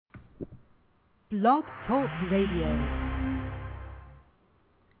Blog Talk Radio.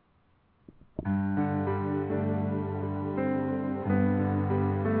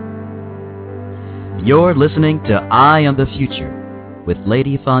 You're listening to Eye on the Future with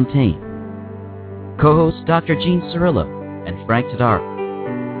Lady Fontaine. Co-hosts Dr. Gene Cirillo and Frank Tadaro.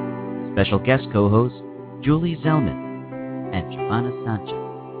 Special guest co-hosts Julie Zellman and Johanna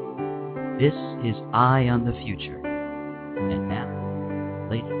Sanchez. This is Eye on the Future. And now,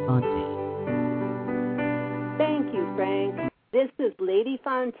 Lady Fontaine. Thank you, Frank. This is Lady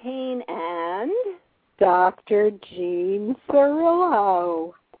Fontaine and Dr. Gene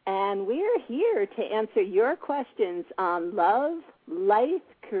Cirillo. And we're here to answer your questions on love, life,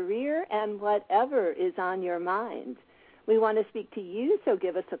 career, and whatever is on your mind. We want to speak to you, so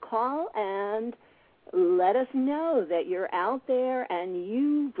give us a call and let us know that you're out there and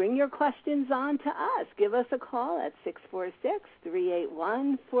you bring your questions on to us. Give us a call at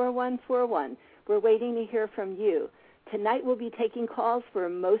 646-381-4141. We're waiting to hear from you. Tonight we'll be taking calls for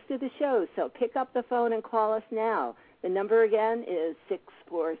most of the show, so pick up the phone and call us now. The number again is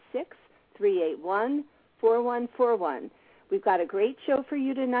 646-381-4141. We've got a great show for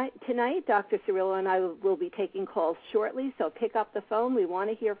you tonight. Dr. Cirillo and I will be taking calls shortly, so pick up the phone. We want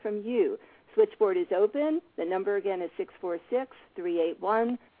to hear from you. Switchboard is open. The number again is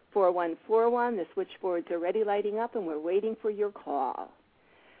 646-381-4141. The switchboard's already lighting up, and we're waiting for your call.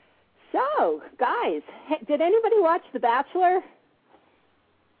 So, guys, did anybody watch The Bachelor?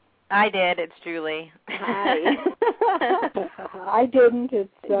 I did. It's Julie. Hi. I didn't.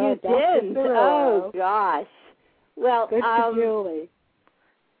 It's you didn't? Oh, gosh. Well, good for Julie.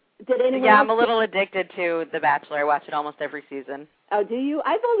 Did anyone I'm a little addicted to The Bachelor. I watch it almost every season. Oh, do you?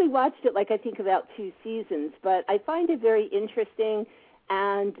 I've only watched it, I think about 2 seasons, but I find it very interesting,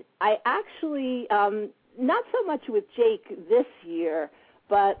 and I actually, not so much with Jake this year,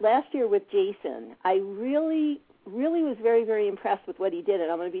 but last year with Jason, I really was very, very impressed with what he did, and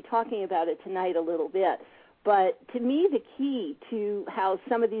I'm going to be talking about it tonight a little bit. But to me, the key to how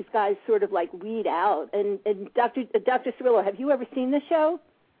some of these guys sort of weed out, and Dr. Cirillo, have you ever seen the show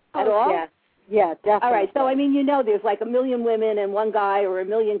at all? Yeah. Yeah, definitely. All right, so there's 1 million women and one guy, or 1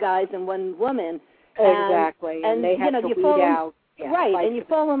 million guys and one woman. Exactly, and they have to weed out. Yeah, right, and you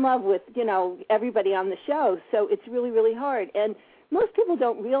fall in love with, everybody on the show, so it's really, really hard. And most people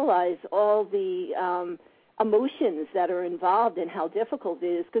don't realize all the emotions that are involved and how difficult it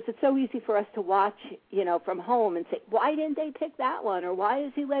is, because it's so easy for us to watch, from home and say, why didn't they pick that one, or why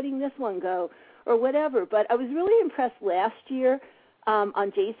is he letting this one go, or whatever. But I was really impressed last year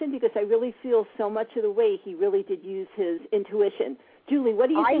on Jason, because I really feel so much of the way he really did use his intuition. Julie, what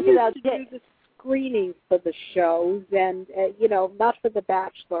do you think about Jake? I used to do the screenings for the shows, and, not for The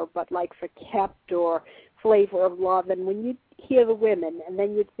Bachelor, but for Kept or Flavor of Love, and when you hear the women and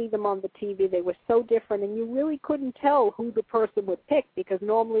then you'd see them on the TV, they were so different, and you really couldn't tell who the person would pick, because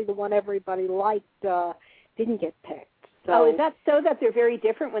normally the one everybody liked didn't get picked. So, is that so that they're very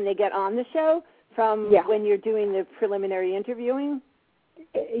different when they get on the show from when you're doing the preliminary interviewing?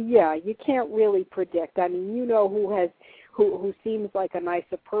 Yeah, you can't really predict. I mean, who seems like a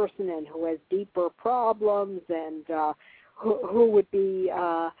nicer person and who has deeper problems, and who would be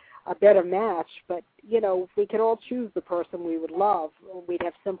a better match. But, if we could all choose the person we would love, we'd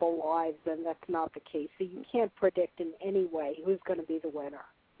have simple lives, and that's not the case. So you can't predict in any way who's going to be the winner.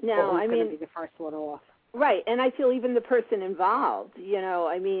 No, who's going to be the first one off. Right, and I feel even the person involved,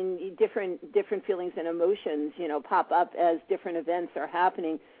 different feelings and emotions, pop up as different events are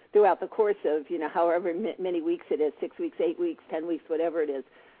happening throughout the course of, however many weeks it is, 6 weeks, 8 weeks, 10 weeks, whatever it is.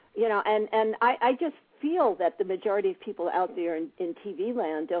 And I just feel that the majority of people out there in TV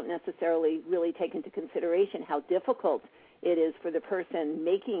land don't necessarily really take into consideration how difficult it is for the person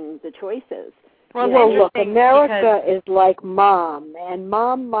making the choices. Well, look, America is like Mom, and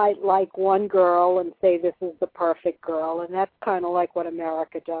Mom might like one girl and say this is the perfect girl, and that's kind of like what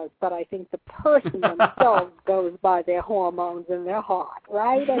America does. But I think the person themselves goes by their hormones and their heart,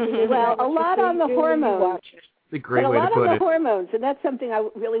 right? I mean, well, a lot on the hormones. A great way to put it. A lot on the hormones, and that's something I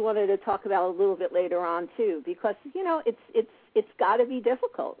really wanted to talk about a little bit later on too, because it's got to be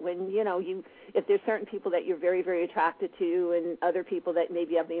difficult when if there's certain people that you're very, very attracted to, and other people that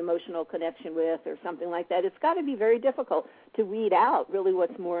maybe have the emotional connection with, or something like that. It's got to be very difficult to weed out really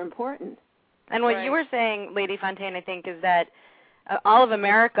what's more important. And what you were saying, Lady Fontaine, I think, is that all of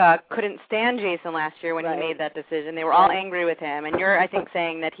America couldn't stand Jason last year when he made that decision. They were all angry with him. And you're, I think,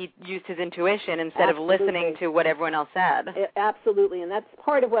 saying that he used his intuition instead of listening to what everyone else said. Absolutely. And that's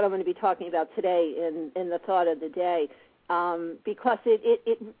part of what I'm going to be talking about today in the thought of the day, because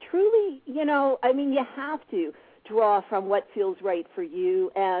it truly, you have to draw from what feels right for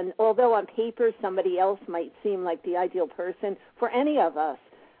you. And although on paper somebody else might seem like the ideal person for any of us,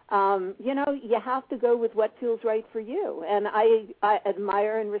 you have to go with what feels right for you. And I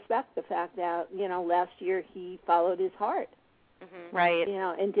admire and respect the fact that, last year he followed his heart. Mm-hmm. Right.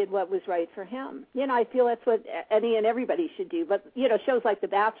 And did what was right for him. I feel that's what any and everybody should do. But, shows like The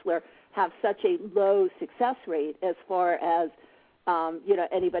Bachelor have such a low success rate as far as,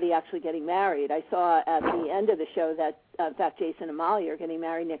 anybody actually getting married. I saw at the end of the show that, in fact, Jason and Molly are getting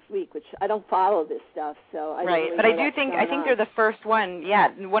married next week, which I don't follow this stuff, so I don't really but know I think they're the first one. Yeah,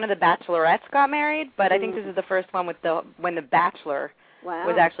 one of the Bachelorettes got married, but I think this is the first one when the Bachelor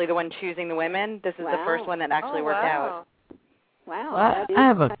was actually the one choosing the women. This is the first one that actually worked out. Wow, well, that is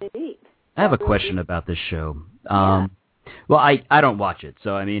kind of neat. I have a question about this show. Well, I don't watch it,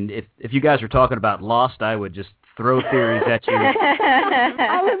 so I mean, if you guys were talking about Lost, I would just throw theories at you.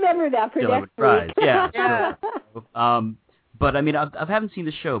 I'll remember that for next week. Yeah. So, but I mean, I haven't seen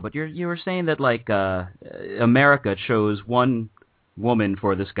the show, but you were saying that like America chose one woman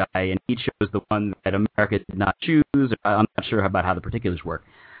for this guy, and he chose the one that America did not choose. I'm not sure about how the particulars work.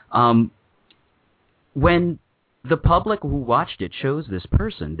 When the public who watched it chose this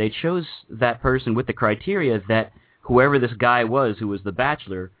person, they chose that person with the criteria that whoever this guy was, who was the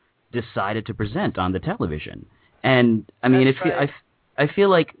Bachelor, decided to present on the television. And I mean, I feel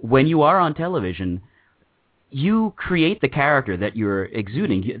like when you are on television, you create the character that you're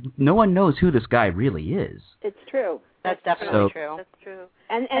exuding. No one knows who this guy really is. It's true. That's definitely true. That's true.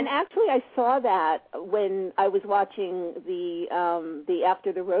 And actually, I saw that when I was watching the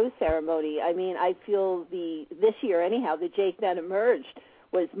After the Rose ceremony. I mean, I feel this year anyhow, the Jake that emerged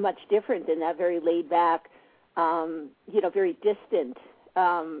was much different than that very laid back, very distant,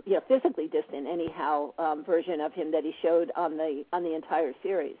 physically distant anyhow, version of him that he showed on the entire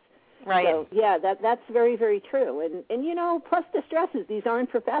series. Right. So yeah, that's very, very true. And plus the stresses, these aren't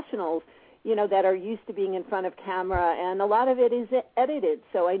professionals, that are used to being in front of camera, and a lot of it is edited.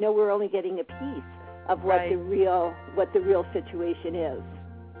 So I know we're only getting a piece of what the real situation is.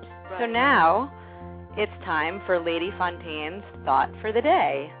 So now it's time for Lady Fontaine's thought for the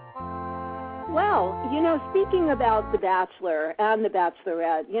day. Well, speaking about The Bachelor and The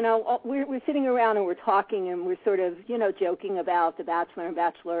Bachelorette, we're sitting around and we're talking and we're sort of, joking about The Bachelor and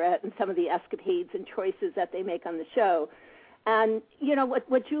Bachelorette and some of the escapades and choices that they make on the show. And,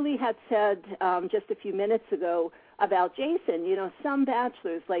 what Julie had said just a few minutes ago about Jason, some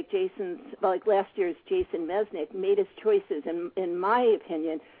bachelors like last year's Jason Mesnick made his choices, in my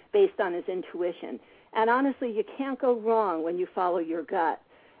opinion, based on his intuition. And honestly, you can't go wrong when you follow your gut.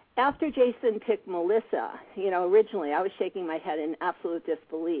 After Jason picked Melissa, originally I was shaking my head in absolute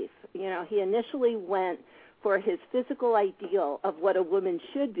disbelief. He initially went for his physical ideal of what a woman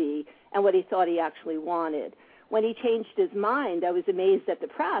should be and what he thought he actually wanted. When he changed his mind, I was amazed at the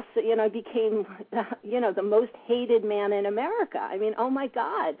press. He became, the most hated man in America. I mean, oh my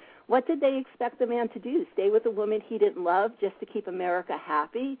God, what did they expect the man to do? Stay with a woman he didn't love just to keep America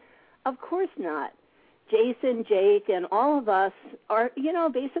happy? Of course not. Jason, Jake, and all of us are,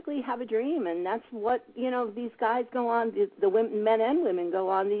 basically have a dream, and that's what, these guys go on, the women, men and women go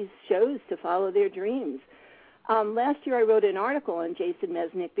on these shows to follow their dreams. Last year I wrote an article on Jason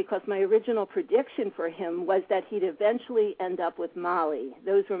Mesnick because my original prediction for him was that he'd eventually end up with Molly.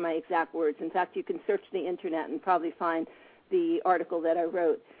 Those were my exact words. In fact, you can search the Internet and probably find the article that I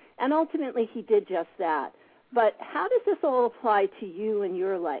wrote. And ultimately he did just that. But how does this all apply to you and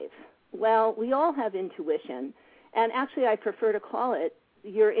your life? Well, we all have intuition, and actually I prefer to call it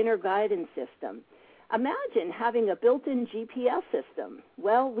your inner guidance system. Imagine having a built-in GPS system.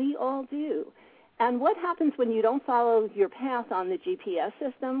 Well, we all do. And what happens when you don't follow your path on the GPS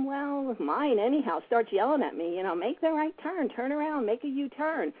system? Well, mine anyhow starts yelling at me, make the right turn, turn around, make a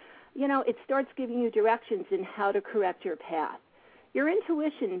U-turn. It starts giving you directions in how to correct your path. Your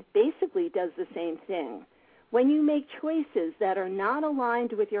intuition basically does the same thing. When you make choices that are not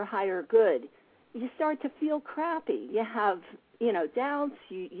aligned with your higher good, you start to feel crappy. You have, doubts.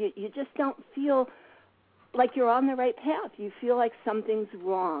 You just don't feel like you're on the right path. You feel like something's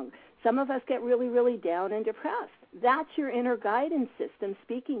wrong. Some of us get really, really down and depressed. That's your inner guidance system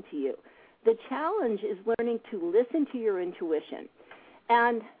speaking to you. The challenge is learning to listen to your intuition.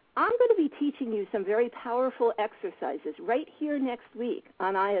 And I'm going to be teaching you some very powerful exercises right here next week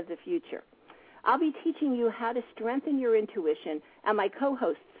on Eye of the Future. I'll be teaching you how to strengthen your intuition, and my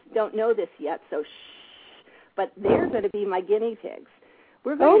co-hosts don't know this yet, so shh, but they're going to be my guinea pigs.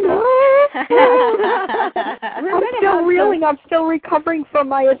 We're going I'm still recovering from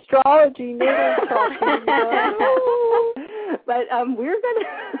my astrology. But we're going to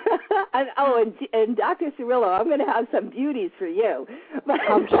and Dr. Cirillo, I'm going to have some beauties for you. But,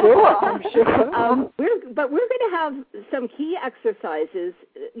 I'm sure. We're going to have some key exercises,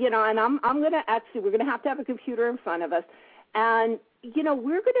 and I'm going to we're going to have a computer in front of us, and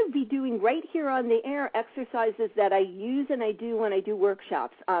we're going to be doing right here on the air exercises that I use and I do when I do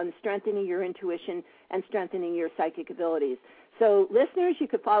workshops on strengthening your intuition and strengthening your psychic abilities. So listeners, you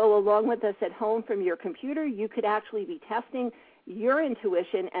could follow along with us at home from your computer. You could actually be testing your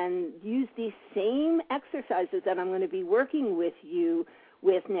intuition and use these same exercises that I'm going to be working with you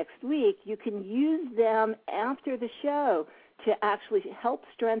with next week. You can use them after the show to actually help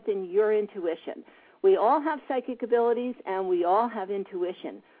strengthen your intuition. We all have psychic abilities and we all have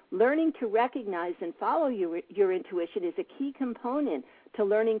intuition. Learning to recognize and follow your intuition is a key component to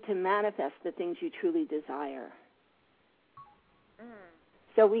learning to manifest the things you truly desire.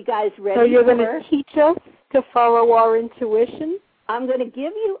 So we guys ready? So you're going to teach us to follow our intuition? I'm going to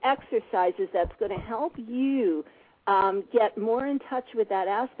give you exercises that's going to help you get more in touch with that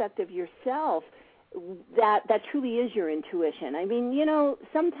aspect of yourself that truly is your intuition. I mean,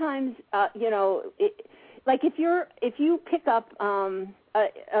 sometimes, like if you pick up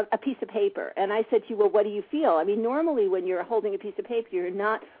a piece of paper and I said to you, well, what do you feel? I mean, normally when you're holding a piece of paper, you're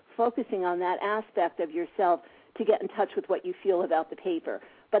not focusing on that aspect of yourself to get in touch with what you feel about the paper.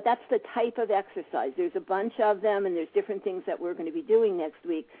 But that's the type of exercise. There's a bunch of them, and there's different things that we're going to be doing next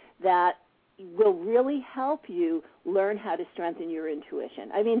week that will really help you learn how to strengthen your intuition.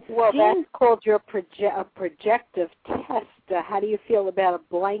 I mean, well, that's called your projective test. How do you feel about a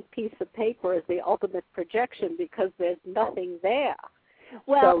blank piece of paper as the ultimate projection because there's nothing there?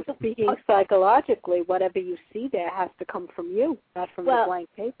 Well, so speaking psychologically, whatever you see there has to come from you, not from the blank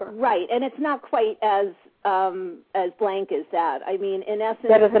paper. Right, and it's not quite as blank as that. I mean, in essence,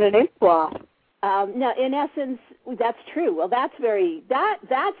 that isn't an ink blot. No, in essence, that's true. Well, that's where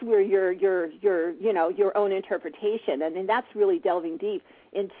your own interpretation, and that's really delving deep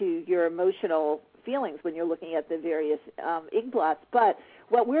into your emotional feelings when you're looking at the various ink blots. But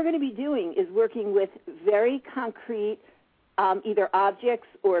what we're going to be doing is working with very concrete either objects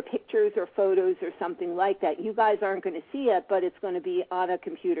or pictures or photos or something like that. You guys aren't going to see it, but it's going to be on a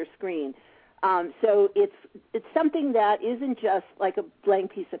computer screen. So it's something that isn't just like a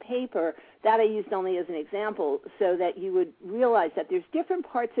blank piece of paper. That I used only as an example so that you would realize that there's different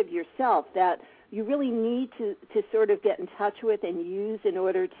parts of yourself that you really need to sort of get in touch with and use in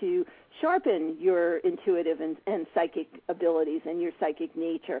order to sharpen your intuitive and psychic abilities and your psychic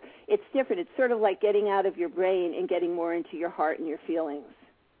nature. It's different. It's sort of like getting out of your brain and getting more into your heart and your feelings.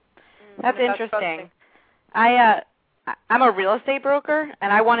 That's interesting. I'm a real estate broker,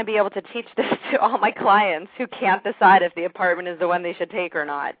 and I want to be able to teach this to all my clients who can't decide if the apartment is the one they should take or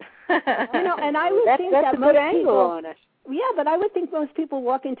not. And I would think that's that a most good angle people, on it. Yeah, but I would think most people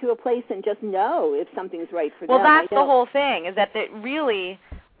walk into a place and just know if something's right for them. Well, that's the whole thing, is that really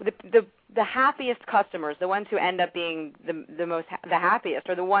the happiest customers, the ones who end up being the happiest,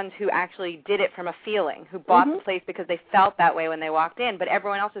 are the ones who actually did it from a feeling, who bought the place because they felt that way when they walked in. But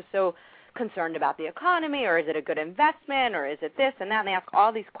everyone else is so concerned about the economy, or is it a good investment, or is it this and that, and they ask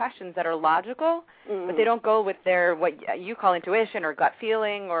all these questions that are logical, but they don't go with their, what you call intuition or gut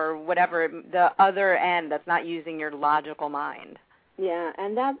feeling or whatever, the other end that's not using your logical mind. Yeah,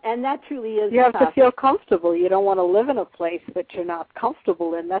 and that truly is. You have to feel comfortable. You don't want to live in a place that you're not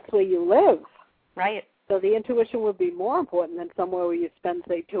comfortable in. That's where you live. Right. So the intuition would be more important than somewhere where you spend,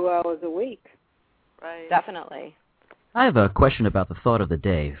 say, 2 hours a week. Right. Definitely. I have a question about the thought of the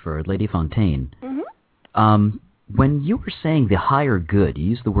day for Lady Fontaine. When you were saying the higher good, you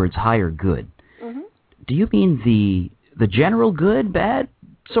used the words higher good. Do you mean the general good, bad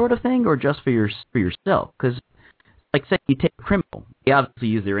sort of thing, or just for yourself? Because, like, say you take a criminal, they obviously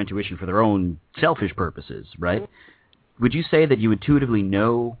use their intuition for their own selfish purposes, right? Would you say that you intuitively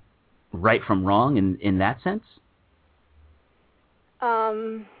know right from wrong in that sense?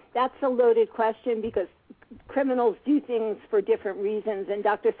 That's a loaded question because criminals do things for different reasons, and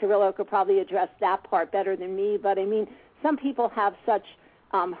Dr. Cirillo could probably address that part better than me. But, I mean, some people have such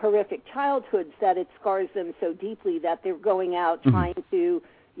horrific childhoods that it scars them so deeply that they're going out trying to,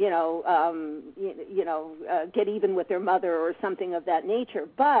 get even with their mother or something of that nature.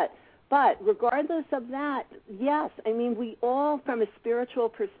 But regardless of that, yes, I mean, we all, from a spiritual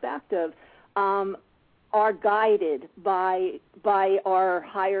perspective, are guided by our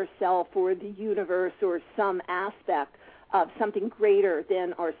higher self or the universe or some aspect of something greater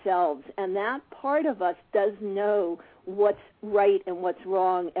than ourselves. And that part of us does know what's right and what's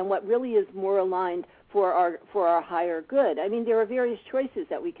wrong and what really is more aligned for our higher good. I mean, there are various choices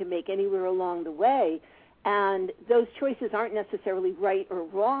that we can make anywhere along the way, And those choices aren't necessarily right or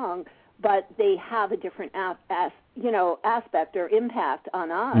wrong, but they have a different aspect or impact on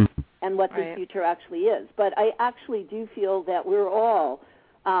us and what the future actually is. But I actually do feel that we're all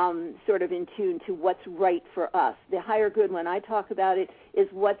sort of in tune to what's right for us. The higher good, when I talk about it, is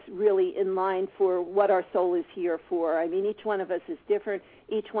what's really in line for what our soul is here for. I mean, each one of us is different.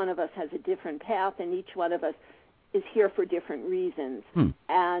 Each one of us has a different path, and each one of us is here for different reasons.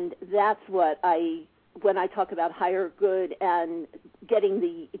 And that's what when I talk about higher good and getting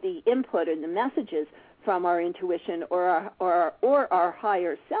the input and the messages from our intuition or our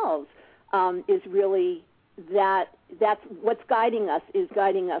higher selves, is really that's what's guiding us, is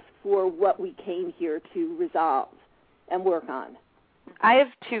guiding us for what we came here to resolve and work on. I have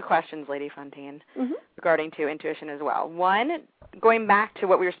two questions, Lady Fontaine, regarding to intuition as well. One, going back to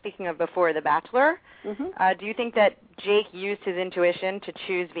what we were speaking of before, The Bachelor, do you think that Jake used his intuition to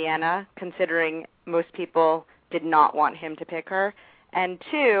choose Vienna, considering most people did not want him to pick her? And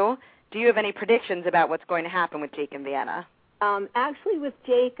two, do you have any predictions about what's going to happen with Jake and Vienna? Actually, with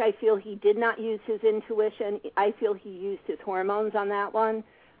Jake, I feel he did not use his intuition. I feel he used his hormones on that one.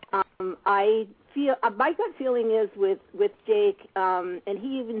 I feel my gut feeling is with Jake, and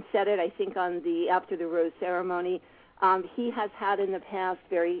he even said it, I think, on the After the Rose ceremony. He has had in the past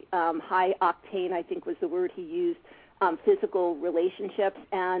very high octane, I think was the word he used, physical relationships,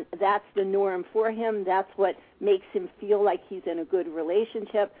 and that's the norm for him. That's what makes him feel like he's in a good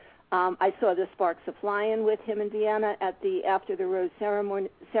relationship. I saw the sparks of flying with him in Vienna at the After the Rose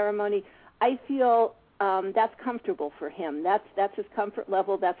ceremony. I feel that's comfortable for him. That's his comfort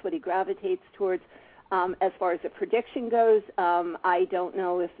level. That's what he gravitates towards. As far as the prediction goes, I don't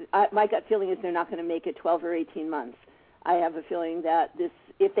know if my gut feeling is they're not going to make it 12 or 18 months. I have a feeling that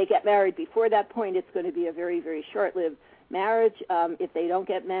if they get married before that point, it's going to be a very, very short-lived marriage. If they don't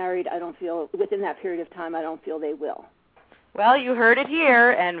get married, I don't feel within that period of time, I don't feel they will. Well, you heard it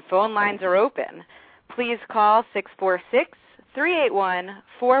here, and phone lines are open. Please call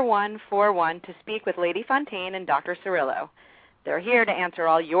 646-381-4141 to speak with Lady Fontaine and Dr. Cirillo. They're here to answer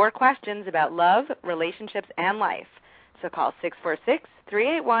all your questions about love, relationships, and life. So call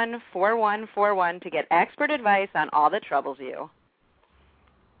 646-381-4141 to get expert advice on all that troubles you.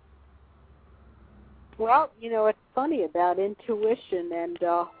 Well, it's funny about intuition and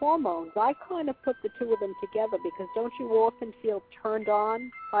hormones. I kind of put the two of them together because don't you often feel turned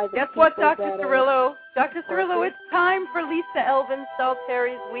on by the Guess people what, Dr. that Cirillo? Dr. Cirillo, it's time for Lisa Elvin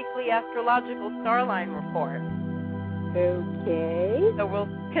Salteri's weekly astrological starline report. Okay. So we'll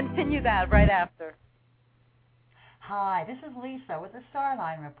continue that right after. Hi, this is Lisa with the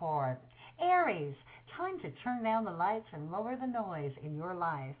Starline Report. Aries, time to turn down the lights and lower the noise in your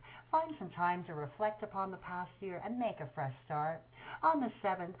life. Find some time to reflect upon the past year and make a fresh start. On the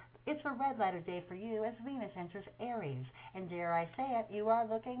 7th, it's a red letter day for you as Venus enters Aries. And dare I say it, you are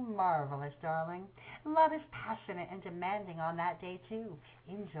looking marvelous, darling. Love is passionate and demanding on that day, too.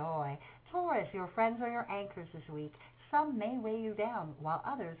 Enjoy. Taurus, your friends are your anchors this week. Some may weigh you down, while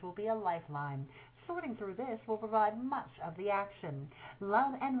others will be a lifeline. Sorting through this will provide much of the action.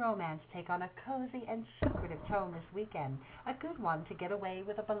 Love and romance take on a cozy and secretive tone this weekend, a good one to get away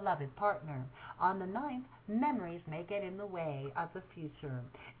with a beloved partner. On the 9th, memories may get in the way of the future.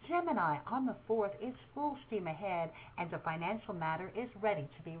 Gemini, on the 4th, it's full steam ahead, and a financial matter is ready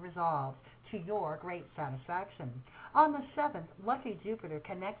to be resolved, to your great satisfaction. On the 7th, lucky Jupiter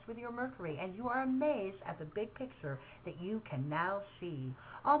connects with your Mercury, and you are amazed at the big picture that you can now see.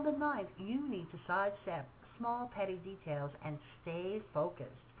 On the 9th, you need to sidestep small petty details and stay focused.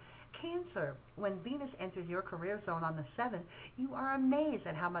 Cancer, when Venus enters your career zone on the 7th, you are amazed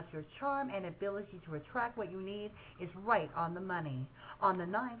at how much your charm and ability to attract what you need is right on the money. On the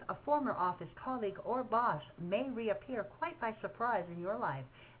 9th, a former office colleague or boss may reappear quite by surprise in your life.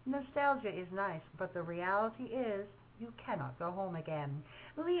 Nostalgia is nice, but the reality is you cannot go home again.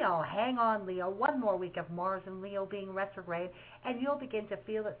 Leo, hang on, Leo. One more week of Mars and Leo being retrograde, and you'll begin to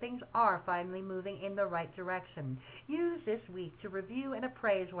feel that things are finally moving in the right direction. Use this week to review and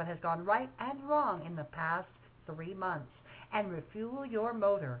appraise what has gone right and wrong in the past 3 months, and refuel your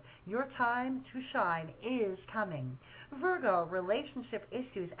motor. Your time to shine is coming. Virgo, relationship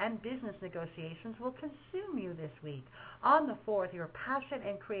issues and business negotiations will consume you this week. On the 4th, your passion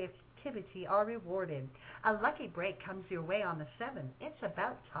and creativity are rewarded. A lucky break comes your way on the 7th. It's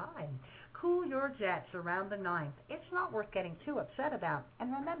about time. Cool your jets around the 9th. It's not worth getting too upset about.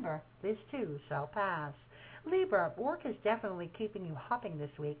 And remember, this too shall pass. Libra, work is definitely keeping you hopping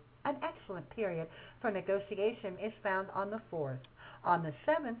this week. An excellent period for negotiation is found on the 4th. On the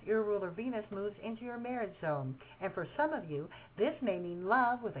 7th, your ruler Venus moves into your marriage zone, and for some of you, this may mean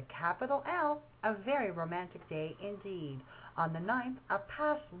love with a capital L, a very romantic day indeed. On the 9th, a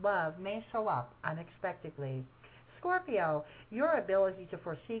past love may show up unexpectedly. Scorpio, your ability to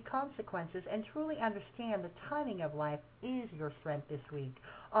foresee consequences and truly understand the timing of life is your strength this week.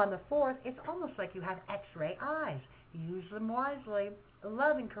 On the 4th, it's almost like you have X-ray eyes. Use them wisely.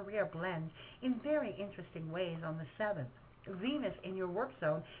 Love and career blend in very interesting ways on the 7th. Venus in your work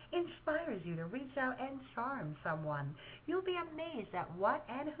zone inspires you to reach out and charm someone. You'll be amazed at what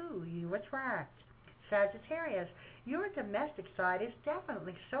and who you attract. Sagittarius, your domestic side is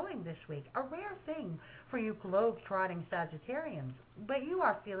definitely showing this week, a rare thing for you globe-trotting Sagittarians, but you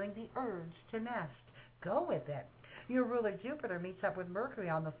are feeling the urge to nest. Go with it. Your ruler Jupiter meets up with Mercury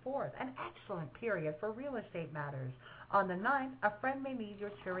on the 4th, an excellent period for real estate matters. On the 9th, a friend may need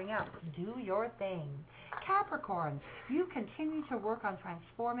your cheering up. Do your thing. Capricorn, you continue to work on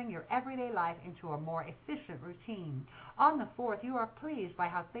transforming your everyday life into a more efficient routine. On the 4th, you are pleased by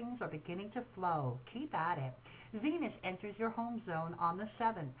how things are beginning to flow. Keep at it. Venus enters your home zone on the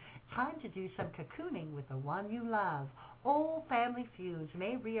 7th. Time to do some cocooning with the one you love. Old family feuds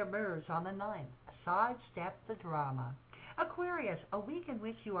may reemerge on the 9th. Sidestep the drama. Aquarius, a week in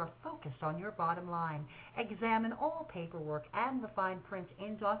which you are focused on your bottom line. Examine all paperwork and the fine print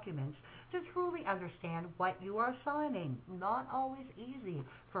in documents to truly understand what you are signing. Not always easy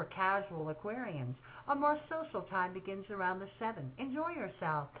for casual Aquarians. A more social time begins around the 7th. Enjoy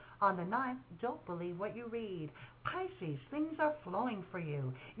yourself. On the 9th, don't believe what you read. Pisces, things are flowing for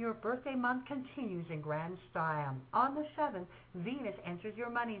you. Your birthday month continues in grand style. On the 7th, Venus enters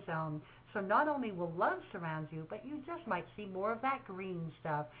your money zone. So not only will love surround you, but you just might see more of that green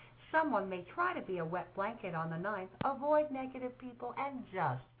stuff. Someone may try to be a wet blanket on the 9th. Avoid negative people and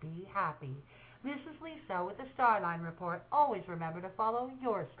just be happy. This is Lisa with the Starline Report. Always remember to follow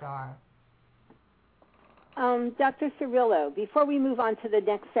your star. Dr. Cirillo, before we move on to the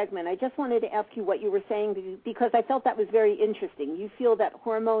next segment, I just wanted to ask you what you were saying because I felt that was very interesting. You feel that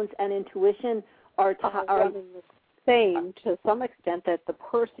hormones and intuition are same to some extent, that the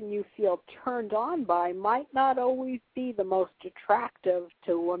person you feel turned on by might not always be the most attractive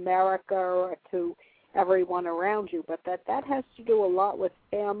to America or to everyone around you, but that has to do a lot with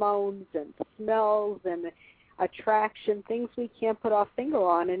pheromones and smells and attraction, things we can't put our finger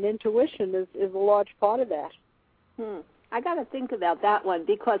on, and intuition is a large part of that. I got to think about that one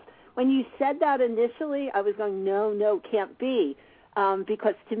because when you said that initially, I was going, no, can't be.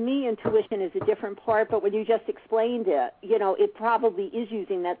 Because to me, intuition is a different part, but when you just explained it, it probably is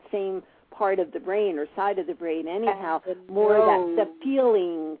using that same part of the brain or side of the brain anyhow, more that the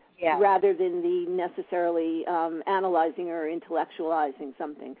feeling rather than the necessarily analyzing or intellectualizing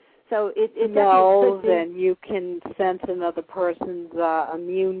something. So it then you can sense another person's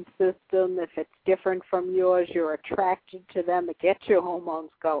immune system. If it's different from yours, you're attracted to them. It gets your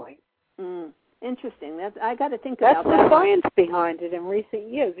hormones going. Interesting. I got to think about that. That's the science behind it in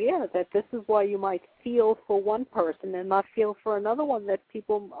recent years. Yeah, that this is why you might feel for one person and not feel for another one. That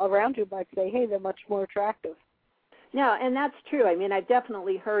people around you might say, "Hey, they're much more attractive." No, and that's true. I mean, I've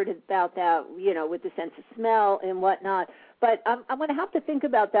definitely heard about that. With the sense of smell and whatnot. But I'm going to have to think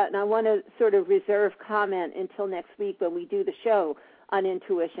about that, and I want to sort of reserve comment until next week when we do the show on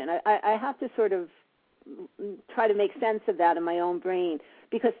intuition. I have to sort of try to make sense of that in my own brain.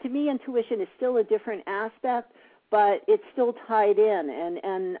 Because to me, intuition is still a different aspect, but it's still tied in,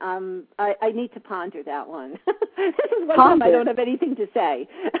 and I need to ponder that one. This is one time I don't have anything to say.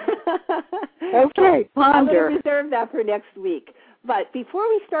 Okay, ponder. I'm going to reserve that for next week. But before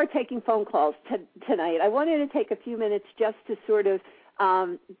we start taking phone calls tonight, I wanted to take a few minutes just to sort of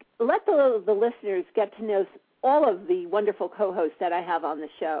let the listeners get to know all of the wonderful co-hosts that I have on the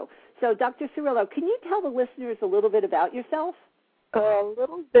show. So, Dr. Cirillo, can you tell the listeners a little bit about yourself? A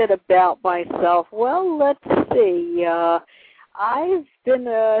little bit about myself. Well, let's see. I've been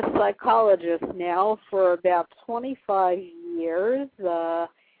a psychologist now for about 25 years.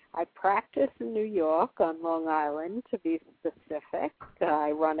 I practice in New York on Long Island, to be specific.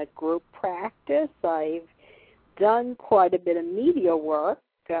 I run a group practice. I've done quite a bit of media work,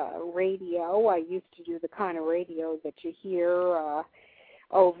 radio. I used to do the kind of radio that you hear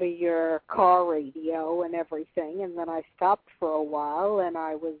over your car radio and everything, and then I stopped for a while, and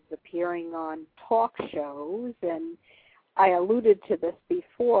I was appearing on talk shows, and I alluded to this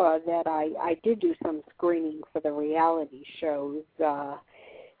before that I did do some screening for the reality shows,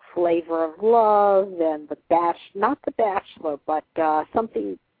 Flavor of Love and not The Bachelor, but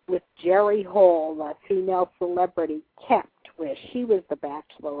something with Jerry Hall, a female celebrity, kept, where she was the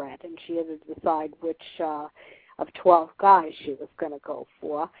bachelorette, and she had to decide which 12 guys she was going to go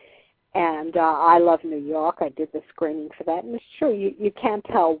for. And I Love New York, I did the screening for that. And it's true, you can't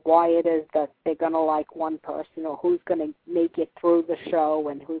tell why it is that they're going to like one person or who's going to make it through the show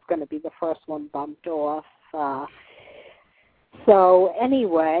and who's going to be the first one bumped off. So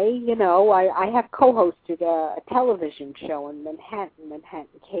anyway, I have co-hosted a television show in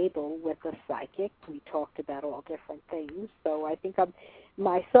Manhattan Cable with a psychic. We talked about all different things. So I think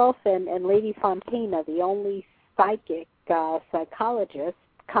myself and Lady Fontaine are the only psychic psychologist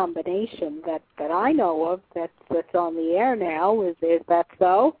combination that I know of that's on the air now. Is that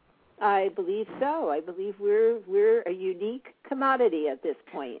so? I believe so. I believe we're a unique commodity at this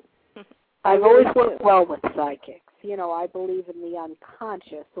point. I've always worked well with psychics. I believe in the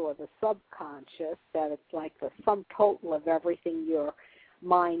unconscious or the subconscious, that it's like the sum total of everything your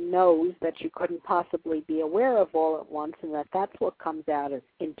mind knows that you couldn't possibly be aware of all at once, and that's what comes out as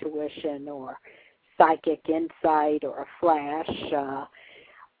intuition or psychic insight or a flash.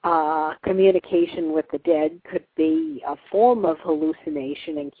 Communication with the dead could be a form of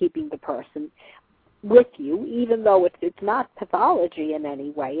hallucination and keeping the person with you, even though it's not pathology in any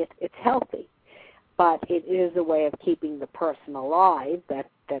way. It's healthy, but it is a way of keeping the person alive. That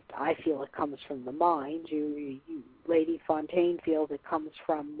I feel it comes from the mind. You Lady Fontaine feels it comes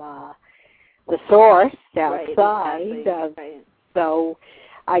from the source outside. Right. So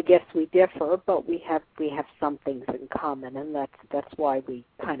I guess we differ, but we have some things in common, and that's why we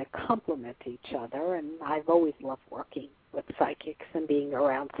kind of complement each other. And I've always loved working with psychics and being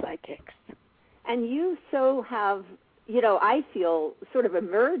around psychics. And you have, I feel sort of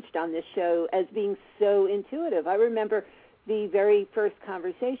emerged on this show as being so intuitive. I remember the very first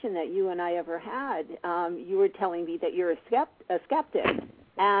conversation that you and I ever had. You were telling me that you're a skeptic.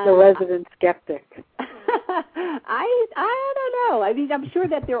 And the resident skeptic. I don't know. I mean, I'm sure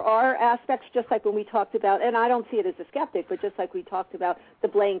that there are aspects, just like when we talked about, and I don't see it as a skeptic, but just like we talked about the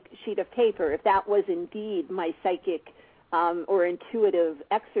blank sheet of paper, if that was indeed my psychic or intuitive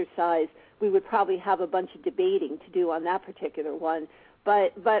exercise, we would probably have a bunch of debating to do on that particular one.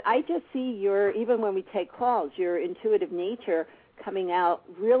 But I just see even when we take calls, your intuitive nature coming out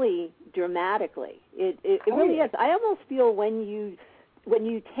really dramatically. It really is. I almost feel when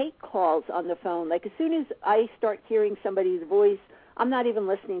you take calls on the phone, like as soon as I start hearing somebody's voice, I'm not even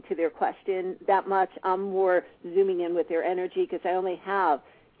listening to their question that much. I'm more zooming in with their energy because I only have,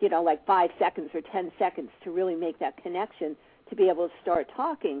 like 5 seconds or 10 seconds to really make that connection to be able to start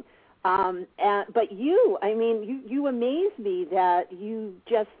talking. But you amaze me that you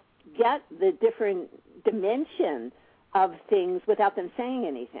just get the different dimension of things without them saying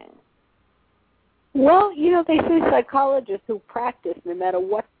anything. Well, they say psychologists who practice, no matter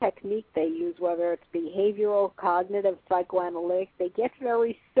what technique they use, whether it's behavioral, cognitive, psychoanalytic, they get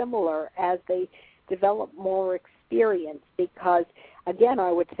very similar as they develop more experience because, again,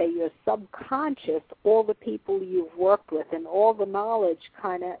 I would say your subconscious, all the people you've worked with and all the knowledge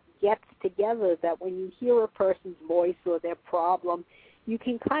kind of gets together that when you hear a person's voice or their problem, you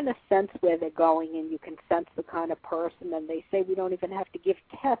can kind of sense where they're going and you can sense the kind of person. And they say we don't even have to give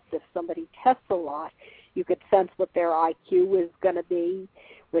tests. If somebody tests a lot, you could sense what their IQ is going to be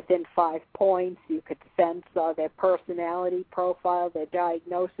within 5 points. You could sense their personality profile, their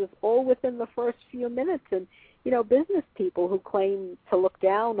diagnosis, all within the first few minutes. And, business people who claim to look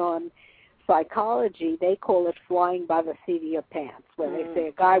down on psychology, they call it flying by the seat of your pants, where they say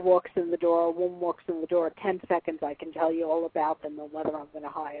a guy walks in the door, a woman walks in the door, 10 seconds I can tell you all about them and whether I'm going to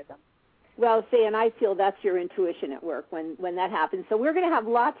hire them. Well, see, and I feel that's your intuition at work when that happens. So we're going to have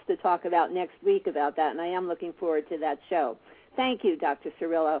lots to talk about next week about that, and I am looking forward to that show. Thank you, Dr.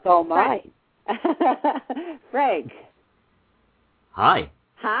 Cirillo. Oh, my. Frank. Hi.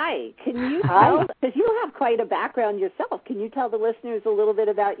 Hi. Can you tell, because you have quite a background yourself, can you tell the listeners a little bit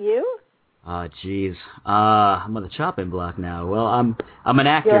about you? Geez. I'm on the chopping block now. Well, I'm an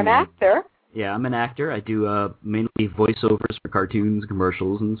actor. You're an actor? Yeah, I'm an actor. I do mainly voiceovers for cartoons,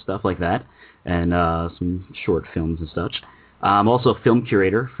 commercials, and stuff like that, and some short films and such. I'm also a film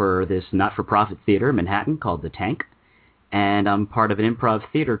curator for this not-for-profit theater in Manhattan called The Tank, and I'm part of an improv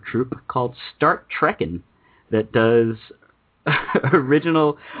theater troupe called Start Trekkin' that does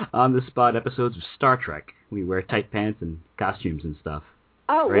original on-the-spot episodes of Star Trek. We wear tight pants and costumes and stuff.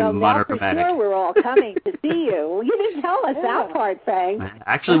 Oh, very well, now for sure we're all coming to see you. You didn't tell us that part, Frank.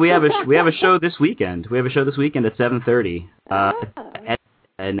 Actually, we have a show this weekend. We have a show this weekend at 7:30 on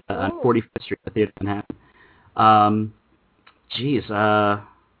 45th Street at the Theater in Manhattan.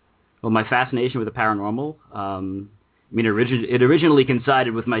 Well, my fascination with the paranormal. It originally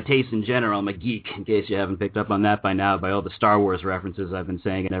coincided with my taste in general. I'm a geek, in case you haven't picked up on that by now, by all the Star Wars references I've been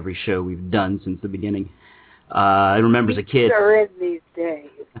saying in every show we've done since the beginning. I remember as a kid. Sure is these days.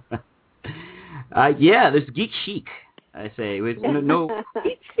 Yeah, there's geek chic. I say with no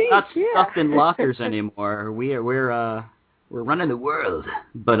not stuffed in lockers anymore. We're running the world.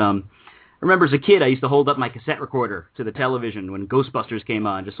 But I remember as a kid, I used to hold up my cassette recorder to the television when Ghostbusters came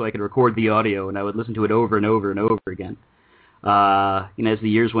on, just so I could record the audio, and I would listen to it over and over and over again. As the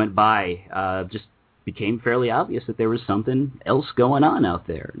years went by, just became fairly obvious that there was something else going on out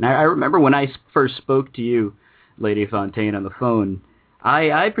there. Now, I remember when I first spoke to you, Lady Fontaine, on the phone,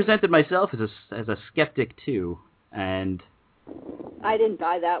 I presented myself as a skeptic too, and I didn't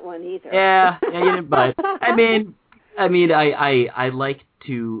buy that one either. Yeah, you didn't buy it. I like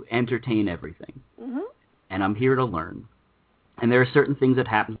to entertain everything, and I'm here to learn. And there are certain things that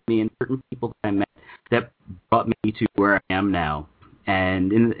happened to me and certain people that I met that brought me to where I am now.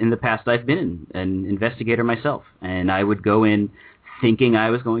 And in the past, I've been an investigator myself, and I would go in thinking I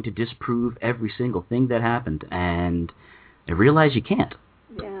was going to disprove every single thing that happened, and I realized you can't.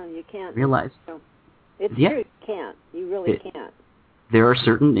 Yeah, you can't. It's true, you can't. You really can't. There are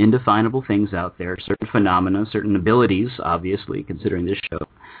certain indefinable things out there, certain phenomena, certain abilities, obviously, considering this show,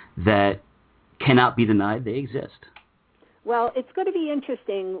 that cannot be denied they exist. Well, it's going to be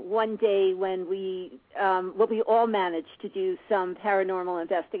interesting one day when we all manage to do some paranormal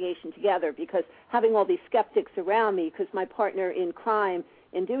investigation together, because having all these skeptics around me, because my partner in crime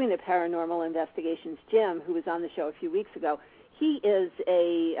in doing the paranormal investigations, Jim, who was on the show a few weeks ago, he is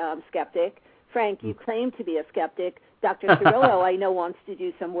a skeptic. Frank, you claim to be a skeptic. Dr. Cirillo, I know, wants to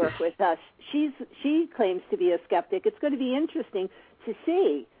do some work with us. She claims to be a skeptic. It's going to be interesting to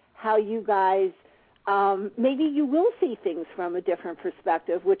see how you guys, maybe you will see things from a different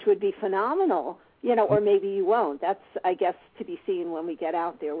perspective, which would be phenomenal, or maybe you won't. That's, I guess, to be seen when we get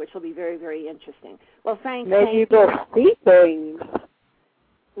out there, which will be very, very interesting. Well, Frank, maybe you will see things.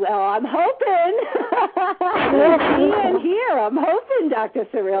 Well, I'm hoping. See and hear. I'm hoping, Dr.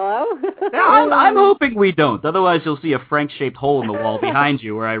 Cirillo. I'm hoping we don't. Otherwise, you'll see a Frank-shaped hole in the wall behind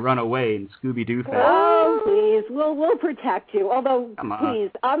you where I run away in Scooby-Doo fashion. Oh, please. We'll protect you. Although,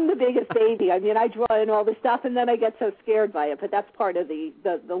 please, I'm the biggest baby. I mean, I draw in all the stuff, and then I get so scared by it. But that's part of the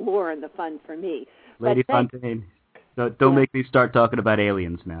lure and the fun for me. Lady Fontaine, don't make me start talking about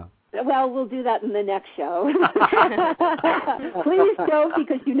aliens now. Well, we'll do that in the next show. Please don't,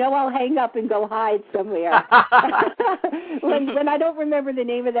 because I'll hang up and go hide somewhere. when I don't remember the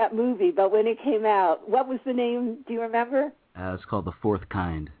name of that movie, but when it came out, what was the name? Do you remember? It's called The Fourth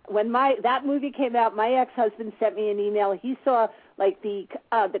Kind. When that movie came out, my ex-husband sent me an email. He saw like the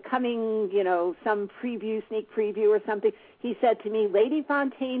coming, some sneak preview or something. He said to me, Lady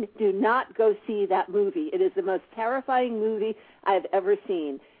Fontaine, do not go see that movie. It is the most terrifying movie I've ever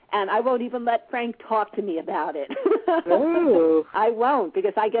seen. And I won't even let Frank talk to me about it. Ooh. I won't,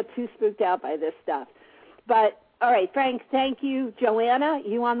 because I get too spooked out by this stuff. But, all right, Frank, thank you. Joanna,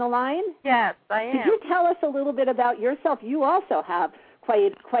 you on the line? Yes, I am. Could you tell us a little bit about yourself? You also have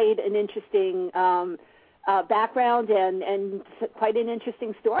quite an interesting background and quite an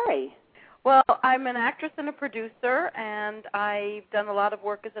interesting story. Well, I'm an actress and a producer, and I've done a lot of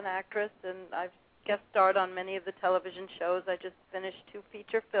work as an actress, and I've guest starred on many of the television shows. I just finished 2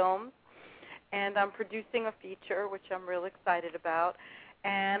 feature films, and I'm producing a feature, which I'm real excited about.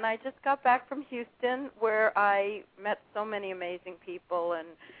 And I just got back from Houston, where I met so many amazing people and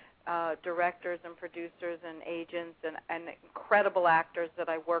directors and producers and agents and incredible actors that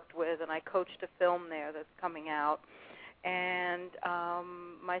I worked with, and I coached a film there that's coming out. And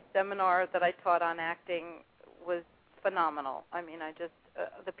my seminar that I taught on acting was phenomenal. I mean,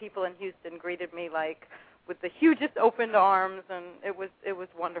 the people in Houston greeted me like with the hugest opened arms, and it was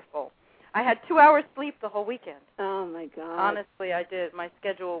wonderful. I had 2 hours sleep the whole weekend. Oh my God! Honestly, I did. My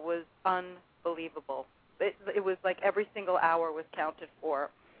schedule was unbelievable. It was like every single hour was counted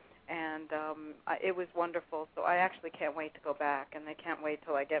for, and it was wonderful. So I actually can't wait to go back, and I can't wait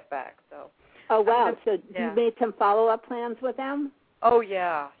till I get back. So. Oh wow! So you made some follow-up plans with them? Oh,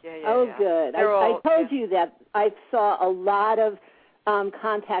 yeah. Oh, good. I told you that I saw a lot of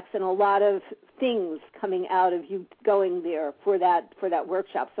contacts and a lot of things coming out of you going there for that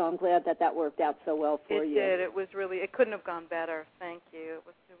workshop. So I'm glad that worked out so well for you. It did. It was really. It couldn't have gone better. Thank you.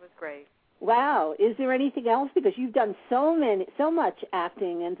 It was great. Wow. Is there anything else? Because you've done so much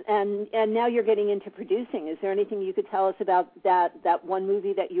acting, and now you're getting into producing. Is there anything you could tell us about that one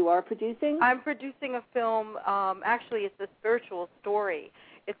movie that you are producing? I'm producing a film. Actually, it's a spiritual story.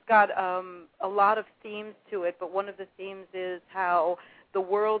 It's got a lot of themes to it, but one of the themes is how the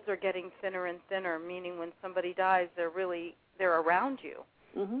worlds are getting thinner and thinner, meaning when somebody dies, they're around you.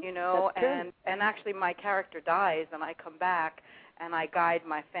 Mm-hmm. And actually my character dies, and I come back and I guide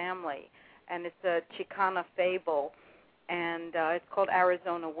my family. and it's a Chicana fable, and it's called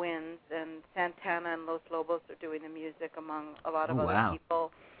Arizona Winds, and Santana and Los Lobos are doing the music among a lot of other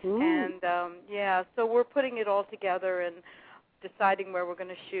people. And so we're putting it all together and deciding where we're going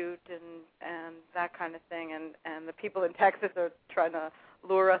to shoot and that kind of thing, and the people in Texas are trying to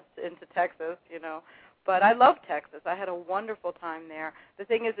lure us into Texas, But I love Texas. I had a wonderful time there. The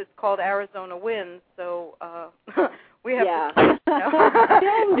thing is, it's called Arizona Winds, so we have to,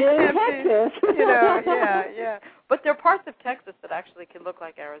 Texas. But there are parts of Texas that actually can look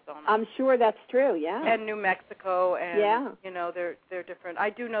like Arizona. I'm sure that's true, And New Mexico, and they're different.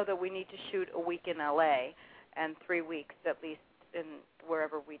 I do know that we need to shoot a week in LA and 3 weeks at least in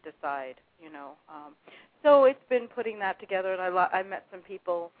wherever we decide, So it's been putting that together, and I met some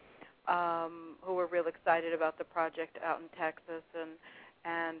people who were real excited about the project out in Texas,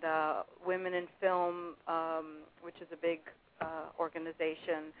 and Women in Film, which is a big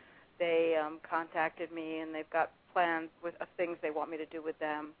organization. They contacted me, and they've got plans of things they want me to do with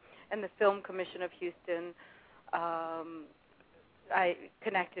them. And the Film Commission of Houston I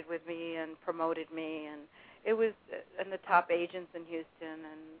connected with me and promoted me, and it was and the top agents in Houston,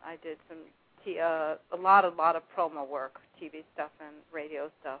 and I did a lot of promo work, TV stuff and radio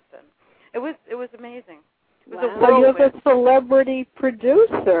stuff, and it was amazing. It was So you're the celebrity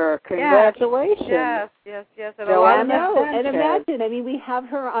producer. Congratulations. Yes. I know. And imagine, we have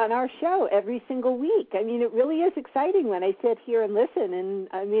her on our show every single week. It really is exciting when I sit here and listen,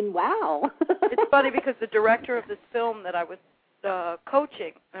 and wow. It's funny because the director of this film that I was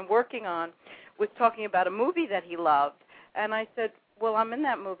coaching and working on was talking about a movie that he loved, and I said, well, I'm in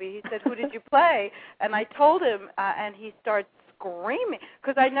that movie. He said, who did you play? And I told him, and he started screaming,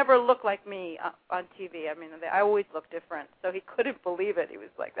 because I never look like me on TV. I always look different, so he couldn't believe it. He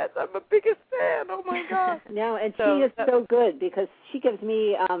was like, I'm the biggest fan. Oh, my God. No, and she is so good, because she gives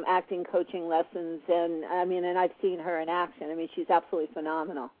me acting coaching lessons, and I've seen her in action. She's absolutely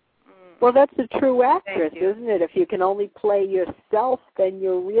phenomenal. Well, that's a true actress, isn't it? If you can only play yourself, then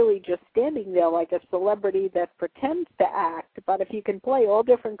you're really just standing there like a celebrity that pretends to act. But if you can play all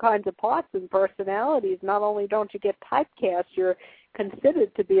different kinds of parts and personalities, not only don't you get typecast, you're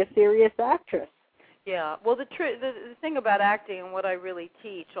considered to be a serious actress. Yeah. Well, the thing about acting and what I really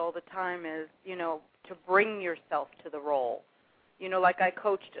teach all the time is, to bring yourself to the role. Like I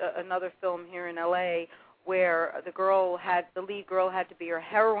coached another film here in L.A., where the lead girl had to be a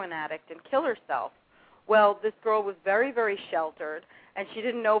heroin addict and kill herself. Well, this girl was very, very sheltered, and she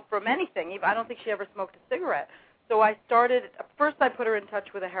didn't know from anything. I don't think she ever smoked a cigarette. So first I put her in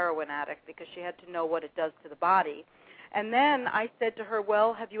touch with a heroin addict because she had to know what it does to the body. And then I said to her,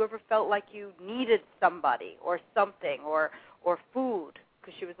 well, have you ever felt like you needed somebody or something or food?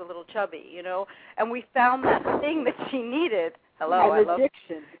 Because she was a little chubby, And we found that thing that she needed. Hello, an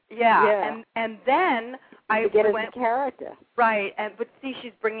addiction. Yeah. And then I get into character. Right, but see,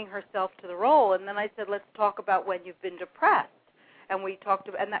 she's bringing herself to the role. And then I said, let's talk about when you've been depressed. And we talked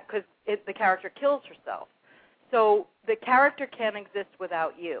about, and that because the character kills herself. So the character can't exist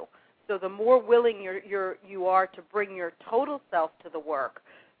without you. So the more willing you are to bring your total self to the work,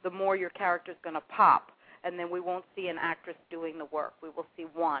 the more your character's going to pop. And then we won't see an actress doing the work. We will see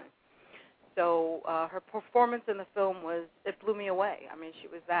one. So her performance in the film it blew me away. She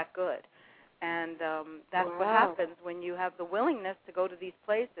was that good. And that's what happens when you have the willingness to go to these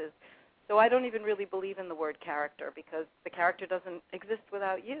places. So I don't even really believe in the word character, because the character doesn't exist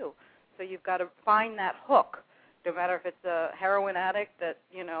without you. So you've got to find that hook, no matter if it's a heroin addict that,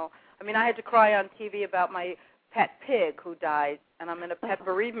 I had to cry on TV about my pet pig who died, and I'm in a pet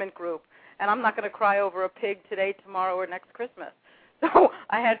bereavement group, and I'm not going to cry over a pig today, tomorrow, or next Christmas. So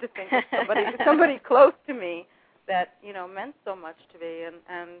I had to think of somebody close to me that, meant so much to me,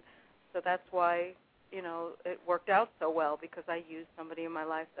 and so that's why, it worked out so well, because I used somebody in my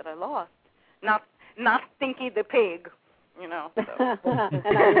life that I lost, not Stinky the pig, So.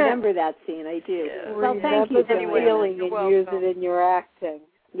 And I remember that scene. I do. Yeah. Well, thank you for feeling and use it in your acting.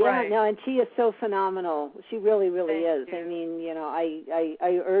 Yeah, right. No, and she is so phenomenal. She really, really is. Thank you.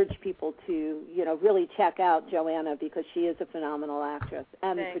 I urge people to, really check out Joanna, because she is a phenomenal actress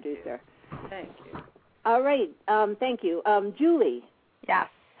and producer. Thank you. All right. Thank you. Julie. Yes.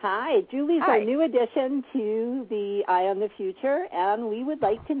 Hi. Julie's our new addition to the Eye on the Future, and we would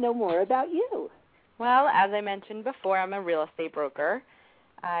like to know more about you. Well, as I mentioned before, I'm a real estate broker.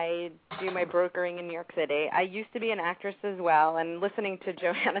 I do my brokering in New York City. I used to be an actress as well, and listening to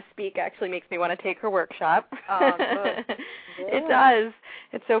Joanna speak actually makes me want to take her workshop. Oh, good. Yeah. It does.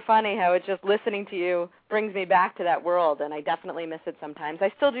 It's so funny how it's just listening to you brings me back to that world, and I definitely miss it sometimes.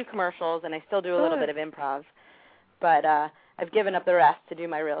 I still do commercials, and I still do a little bit of improv, but I've given up the rest to do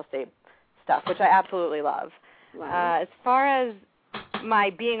my real estate stuff, which I absolutely love. Wow. As far as my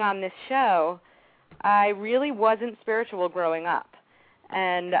being on this show, I really wasn't spiritual growing up,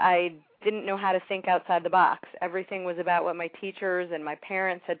 and I didn't know how to think outside the box. Everything was about what my teachers and my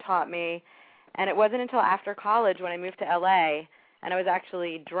parents had taught me, and it wasn't until after college when I moved to LA, and I was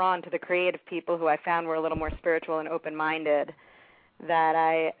actually drawn to the creative people who I found were a little more spiritual and open-minded, that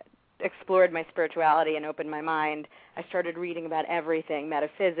I explored my spirituality and opened my mind. I started reading about everything,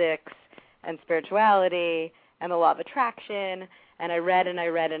 metaphysics and spirituality and the law of attraction, and I read and I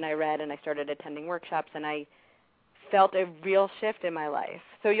read and I read, and I started attending workshops, and I felt a real shift in my life.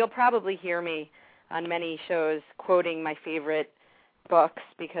 So you'll probably hear me on many shows quoting my favorite books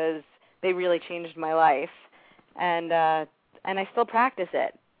because they really changed my life, and I still practice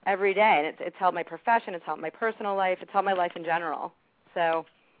it every day, and it's helped my profession, it's helped my personal life, it's helped my life in general. So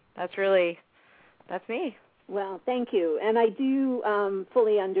that's me. Well, thank you. And I do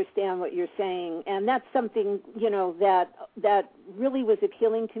fully understand what you're saying, and that's something, that really was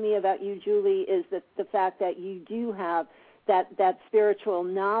appealing to me about you, Julie, is that the fact that you do have that spiritual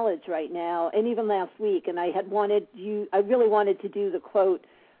knowledge right now. And even last week, and I really wanted to do the quote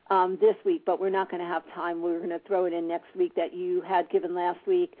this week, but we're not going to have time. We're going to throw it in next week that you had given last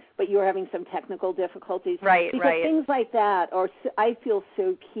week, but you were having some technical difficulties. Right. Things like that I feel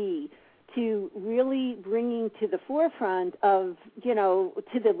so key to really bringing to the forefront of,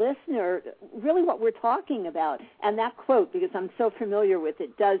 to the listener, really what we're talking about. And that quote, because I'm so familiar with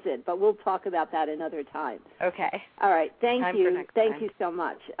it, does it. But we'll talk about that another time. Okay. All right. Thank you. Thank you so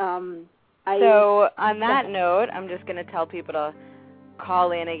much. So on that note, I'm just going to tell people to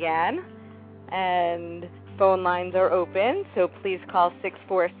call in again. And phone lines are open, so please call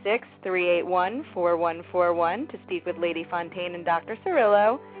 646-381-4141 to speak with Lady Fontaine and Dr.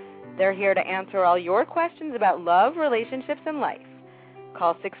 Cirillo. They're here to answer all your questions about love, relationships, and life.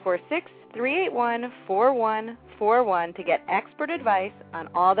 Call 646-381-4141 to get expert advice on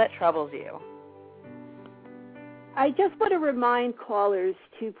all that troubles you. I just want to remind callers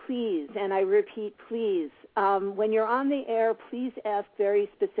to please, and I repeat, please, when you're on the air, please ask very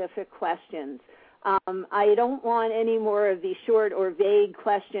specific questions. I don't want any more of these short or vague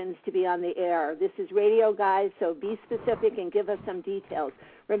questions to be on the air. This is radio, guys, so be specific and give us some details.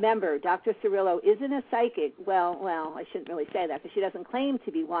 Remember, Dr. Cirillo isn't a psychic. Well, I shouldn't really say that because she doesn't claim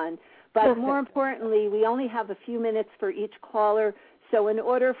to be one. But more importantly, we only have a few minutes for each caller. So in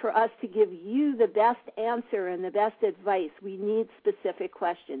order for us to give you the best answer and the best advice, we need specific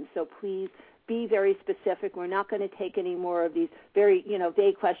questions. So please be very specific. We're not going to take any more of these very,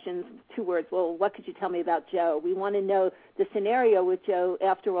 vague questions, 2 words. Well, what could you tell me about Joe? We want to know the scenario with Joe.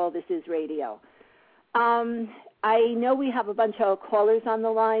 After all, this is radio. I know we have a bunch of callers on the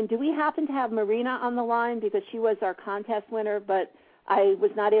line. Do we happen to have Marina on the line? Because she was our contest winner, but I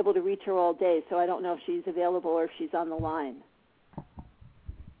was not able to reach her all day, so I don't know if she's available or if she's on the line.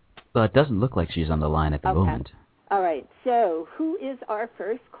 Well, it doesn't look like she's on the line at the moment. All right. So who is our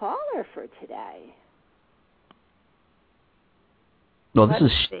first caller for today? Well, this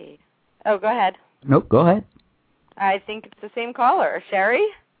is... Oh, go ahead. Nope, go ahead. I think it's the same caller. Sherry?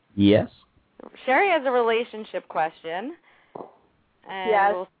 Yes. Sherry has a relationship question. And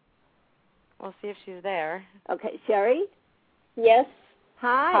yes. We'll see if she's there. Okay. Sherry? Yes.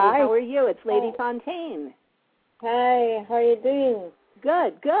 Hi. How are you? It's Lady Fontaine. Hi. How are you doing?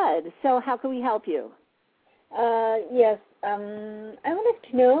 Good. So how can we help you? Yes. I wanted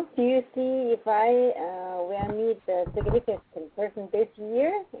to know, do you see if I will meet the significant person this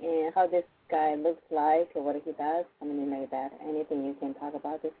year and how this guy looks like or what he does, something like that? Anything you can talk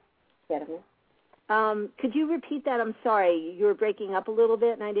about this gentleman? Could you repeat that? I'm sorry. You were breaking up a little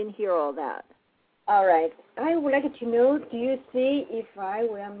bit and I didn't hear all that. All right. I would like to know, do you see if I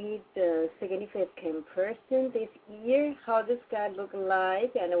will meet the significant person this year, how this guy looks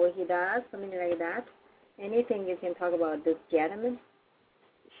like and what he does, something like that? Anything you can talk about this gentleman?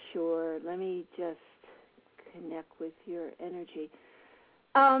 Sure. Let me just connect with your energy.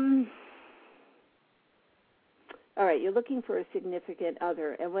 All right, you're looking for a significant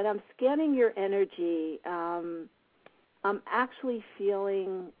other. And when I'm scanning your energy, I'm actually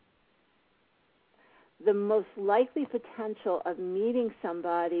feeling the most likely potential of meeting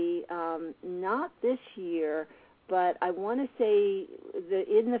somebody, not this year, but I want to say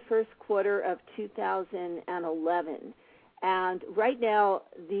in the first quarter of 2011. And right now,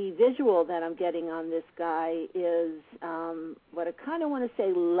 the visual that I'm getting on this guy is what I kind of want to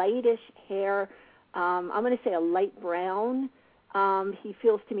say lightish hair. I'm going to say a light brown. He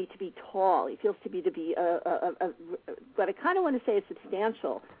feels to me to be tall. He feels to me to be but I kind of want to say a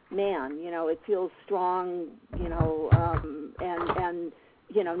substantial man. It feels strong, and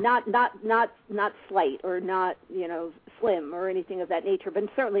not slight or not, slim or anything of that nature, but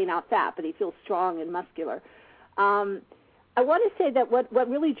certainly not fat, but he feels strong and muscular. I want to say that what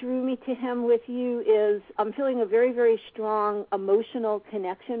really drew me to him with you is I'm feeling a very, very strong emotional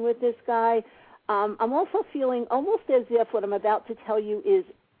connection with this guy. I'm also feeling almost as if what I'm about to tell you is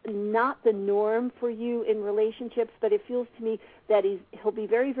not the norm for you in relationships, but it feels to me that he'll be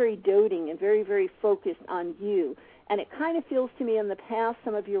very, very doting and very, very focused on you. And it kind of feels to me in the past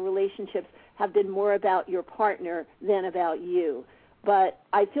some of your relationships have been more about your partner than about you. But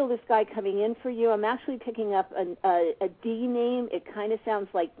I feel this guy coming in for you. I'm actually picking up a D name. It kind of sounds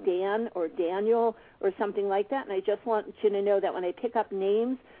like Dan or Daniel or something like that. And I just want you to know that when I pick up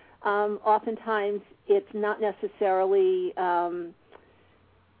names, oftentimes it's not necessarily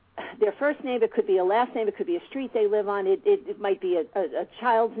their first name. It could be a last name. It could be a street they live on. It might be a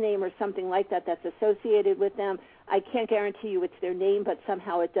child's name or something like that that's associated with them. I can't guarantee you it's their name, but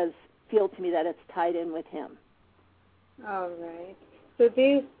somehow it does feel to me that it's tied in with him. All right. So do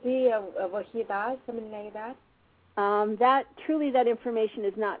you see what he does, something like that? That information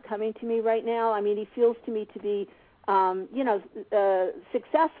is not coming to me right now. I mean, he feels to me to be,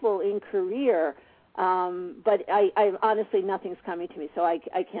 successful in career, but I honestly, nothing's coming to me, so I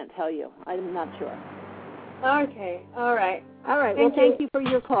can't tell you. I'm not sure. Okay. All right. Thank you for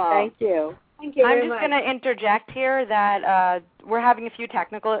your call. Thank you. Thank you very much. I'm just going to interject here that we're having a few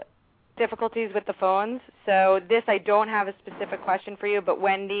technical difficulties with the phones, so I don't have a specific question for you, but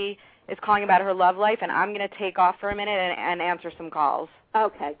Wendy is calling about her love life, and I'm going to take off for a minute and answer some calls.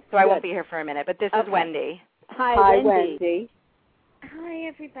 Okay. So I won't be here for a minute, but this is Wendy. Hi, Wendy. Hi,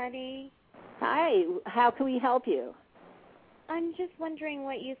 everybody. Hi. How can we help you? I'm just wondering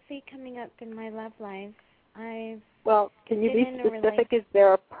what you see coming up in my love life. Well, can you be specific? Is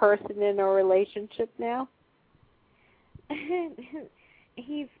there a person in a relationship now?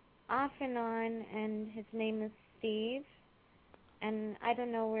 He's off and on, and his name is Steve, and I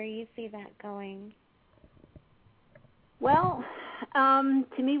don't know where you see that going. Well,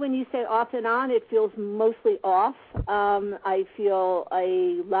 to me, when you say off and on, it feels mostly off. I feel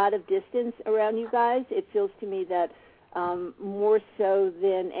a lot of distance around you guys. It feels to me that more so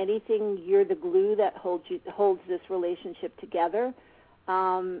than anything, you're the glue that holds this relationship together.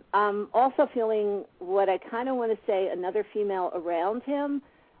 I'm also feeling what I kind of want to say, another female around him.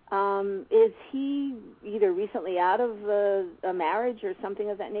 Is he either recently out of a marriage or something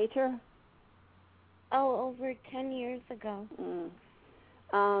of that nature? Oh, over 10 years ago.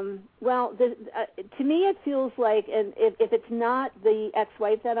 Well, to me it feels like, and if it's not the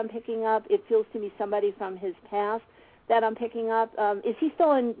ex-wife that I'm picking up, it feels to me somebody from his past that I'm picking up. Is he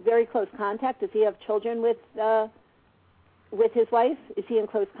still in very close contact? Does he have children with his wife? Is he in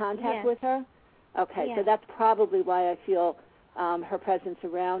close contact with her? Okay, yes. So that's probably why I feel her presence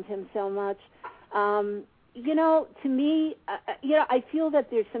around him so much. To me, I feel that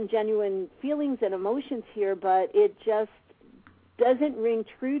there's some genuine feelings and emotions here, but it just doesn't ring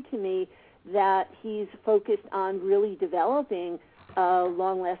true to me that he's focused on really developing a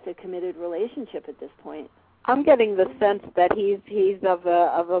long-lasting, committed relationship at this point. I'm getting the sense that he's of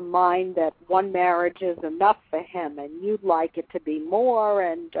a mind that one marriage is enough for him, and you'd like it to be more,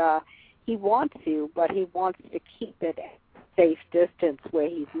 and he wants you, but he wants to keep it at safe distance where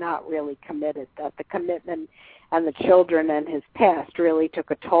he's not really committed, that the commitment and the children and his past really took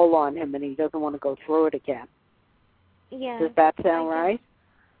a toll on him, and he doesn't want to go through it again. Yes. Does that sound right?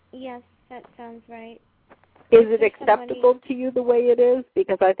 Yes, that sounds right. Is it acceptable to you the way it is?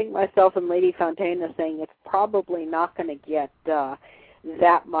 Because I think myself and Lady Fontaine are saying it's probably not going to get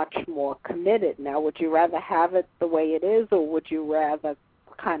that much more committed. Now, would you rather have it the way it is, or would you rather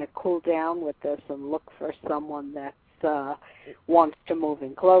kind of cool down with this and look for someone that wants to move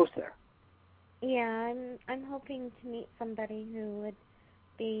in closer? Yeah, I'm hoping to meet somebody who would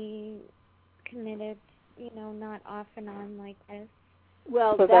be committed, not off and on like this.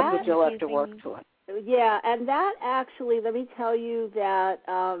 Well, so that's what you'll have to work toward. Yeah, and that actually, let me tell you that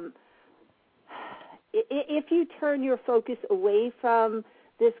if you turn your focus away from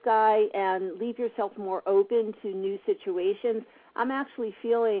this guy and leave yourself more open to new situations, I'm actually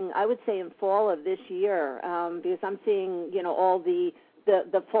feeling, I would say in fall of this year, because I'm seeing, all the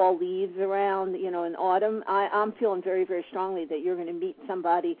fall leaves around, in autumn, I'm feeling very, very strongly that you're going to meet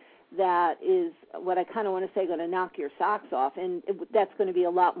somebody that is what I kind of want to say going to knock your socks off, and that's going to be a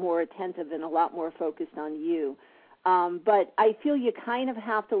lot more attentive and a lot more focused on you. But I feel you kind of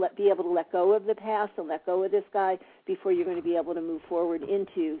have to be able to let go of the past and let go of this guy before you're going to be able to move forward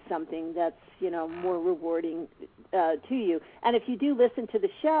into something that's, more rewarding to you. And if you do listen to the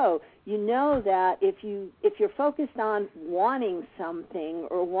show, you know that if you're focused on wanting something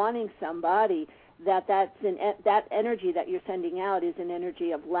or wanting somebody, that energy that you're sending out is an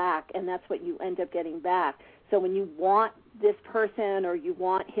energy of lack, and that's what you end up getting back. So when you want this person or you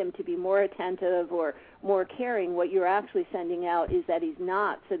want him to be more attentive or more caring, what you're actually sending out is that he's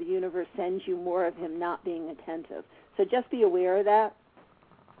not. So the universe sends you more of him not being attentive. So just be aware of that.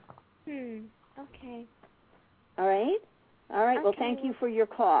 Okay. All right? All right. Okay. Well, thank you for your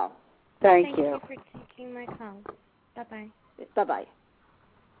call. Thank you for taking my call. Bye-bye. Bye-bye.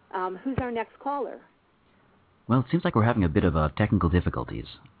 Who's our next caller? Well, it seems like we're having a bit of technical difficulties.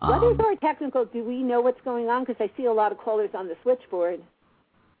 What is our technical? Do we know what's going on? Because I see a lot of callers on the switchboard.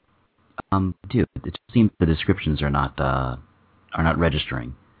 It seems the descriptions are not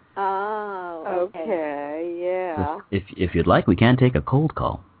registering. Oh, okay, yeah. So if you'd like, we can take a cold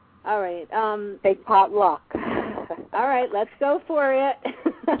call. All right. Take potluck. All right, let's go for it.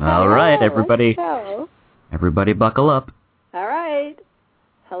 All right, everybody. Everybody buckle up. All right.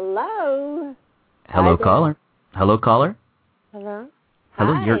 Hello. Hello, caller. Hello, caller. Hello.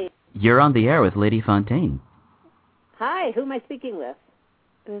 Hello. Hi. You're on the air with Lady Fontaine. Hi. Who am I speaking with?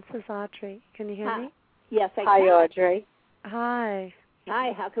 This is Audrey. Can you hear me? Yes, I can. Hi, Audrey. Hi.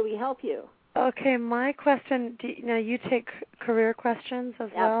 Hi. How can we help you? Okay, my question. You take career questions as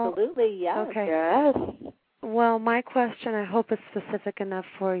well? Absolutely. Yes. Okay. Yes. Well, my question, I hope it's specific enough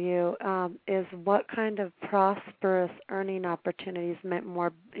for you, is what kind of prosperous earning opportunities,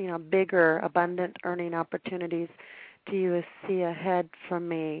 more, bigger, abundant earning opportunities do you see ahead for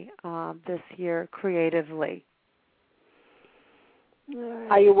me this year creatively?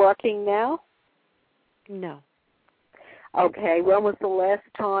 Are you working now? No. Okay. When was the last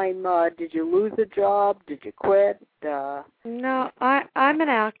time? Did you lose a job? Did you quit? No, I'm an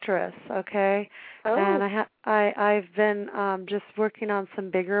actress. Okay. Oh. And I've been just working on some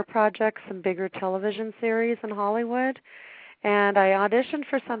bigger projects, some bigger television series in Hollywood. And I auditioned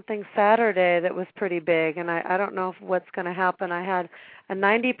for something Saturday that was pretty big, and I don't know what's going to happen. I had a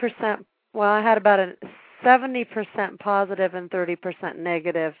 90%, I had about a 70% positive and 30%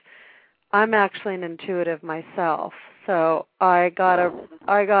 negative. I'm actually an intuitive myself, so I got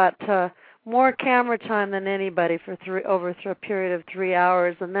more camera time than anybody for over a period of 3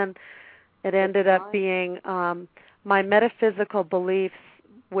 hours, and then it ended up being my metaphysical beliefs,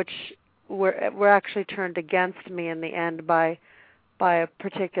 which were actually turned against me in the end by a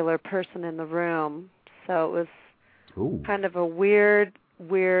particular person in the room. So it was kind of a weird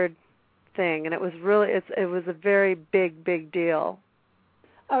thing, and it was really it was a very big deal.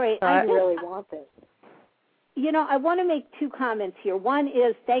 All right, I really want this. I want to make two comments here. One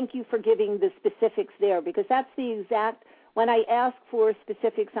is thank you for giving the specifics there, because that's the exact, when I ask for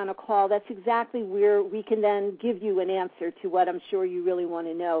specifics on a call, that's exactly where we can then give you an answer to what I'm sure you really want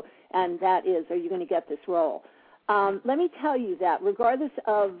to know, and that is, are you going to get this role? Let me tell you that regardless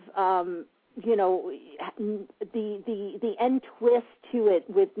of, the end twist to it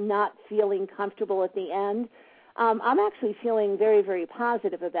with not feeling comfortable at the end, I'm actually feeling very, very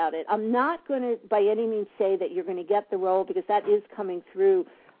positive about it. I'm not going to, by any means, say that you're going to get the role, because that is coming through,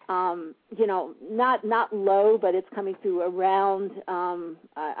 not low, but it's coming through around,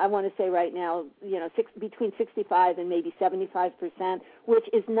 I want to say right now, between 65 and maybe 75%, which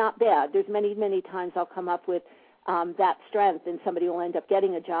is not bad. There's many, many times I'll come up with that strength, and somebody will end up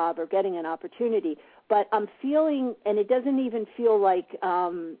getting a job or getting an opportunity. But I'm feeling, and it doesn't even feel like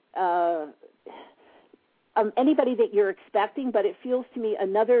anybody that you're expecting, but it feels to me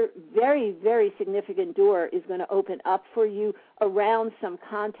another very, very significant door is going to open up for you around some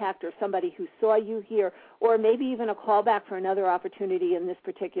contact or somebody who saw you here, or maybe even a callback for another opportunity in this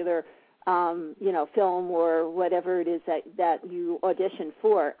particular film or whatever it is that you auditioned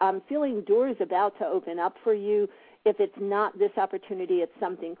for. I'm feeling doors about to open up for you. If it's not this opportunity, it's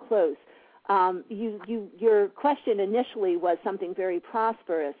something close. Your question initially was something very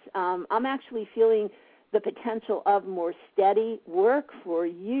prosperous. I'm actually feeling the potential of more steady work for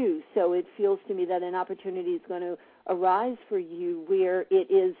you. So it feels to me that an opportunity is going to arise for you where it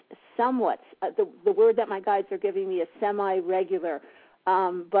is somewhat, the word that my guides are giving me is semi-regular,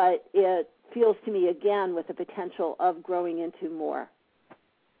 but it feels to me, again, with the potential of growing into more.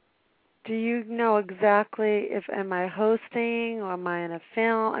 Do you know exactly am I hosting or am I in a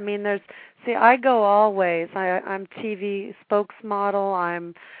film? I go all ways. I'm TV spokesmodel.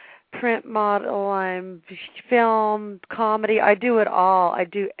 I'm print model, I'm film, comedy. I do it all. I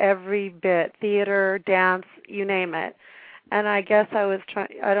do every bit, theater, dance, you name it. And I guess I was trying,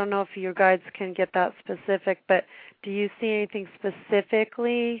 I don't know if your guides can get that specific, but do you see anything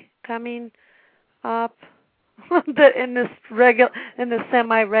specifically coming up in this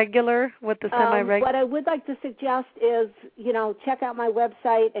semi-regular, with the semi-regular? What I would like to suggest is, check out my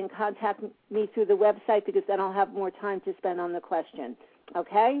website and contact me through the website, because then I'll have more time to spend on the question.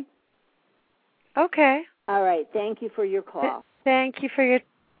 Okay? Okay. All right. Thank you for your call. Thank you for your...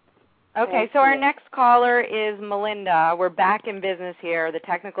 Okay, so our next caller is Melinda. We're back in business here. The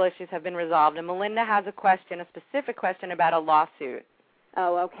technical issues have been resolved, and Melinda has a question, a specific question about a lawsuit.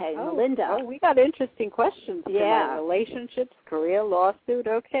 Oh, okay. Melinda. Oh, we got interesting questions tonight. Yeah. Relationships, career, lawsuit.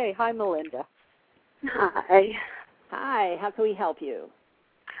 Okay. Hi, Melinda. Hi. Hi. How can we help you?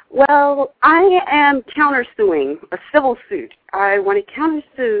 Well, I am countersuing a civil suit. I want to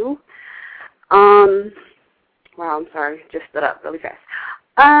countersue. Wow, I'm sorry. Just stood up really fast.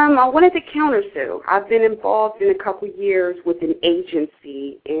 I wanted to countersue. I've been involved in a couple years with an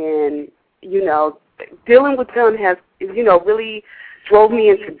agency, and, dealing with them has, really drove me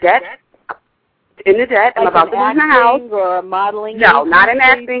into debt. I'm about to lose my house. Or modeling? No, not in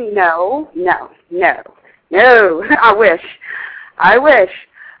acting. No. I wish.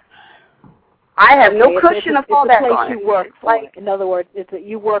 I have no cushion to fall back on. It's the place you work for. In other words,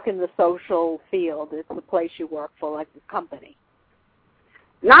 you work in the social field. It's the place you work for, like the company.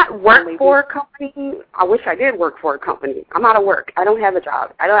 Not work for a company. I wish I did work for a company. I'm out of work. I don't have a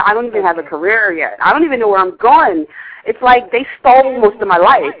job. I don't even have a career yet. I don't even know where I'm going. It's like they stole most of my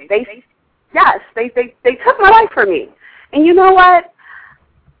life. They took my life from me. And you know what?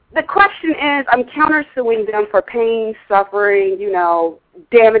 The question is, I'm countersuing them for pain, suffering,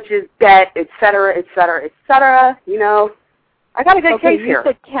 damages, debt, et cetera, et cetera, et cetera. I got a good case here. Okay,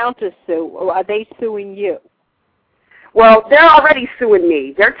 you said countersue. Are they suing you? Well, they're already suing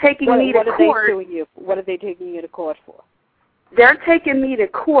me. They're taking me to court. What are they suing you for? What are they taking you to court for? They're taking me to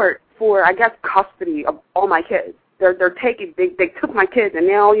court for, I guess, custody of all my kids. They took my kids, and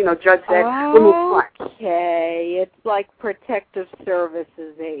now, judge said, remove one. Okay, it's like Protective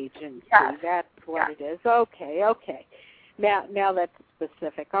Services Agency. Yes. That's what it is. Okay. Now that's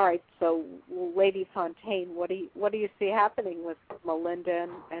specific. All right. So, Lady Fontaine, what do you see happening with Melinda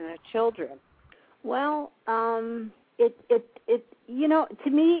and her children? Well, to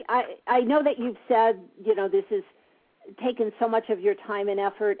me, I know that you've said, this has taken so much of your time and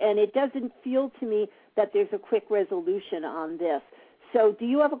effort, and it doesn't feel to me that there's a quick resolution on this. So do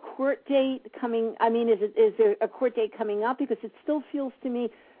you have a court date coming? I mean, is there a court date coming up? Because it still feels to me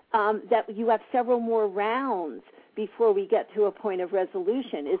that you have several more rounds before we get to a point of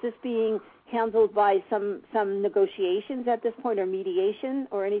resolution. Is this being handled by some negotiations at this point, or mediation,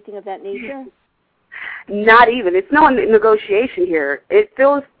 or anything of that nature? Not even. It's no negotiation here. It's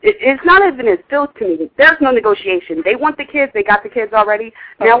not even as feels to me. There's no negotiation. They want the kids. They got the kids already.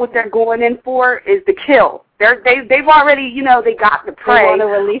 Now what they're going in for is the kill. They've already, they got the prey. They want to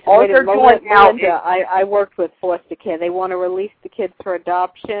release. All they're doing now is, I worked with foster care. They want to release the kids for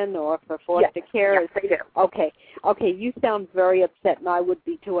adoption or for foster care. Yes, they do. Okay. You sound very upset, and I would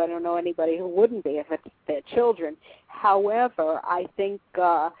be too. I don't know anybody who wouldn't be if it's their children. However, I think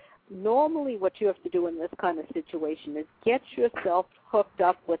normally what you have to do in this kind of situation is get yourself hooked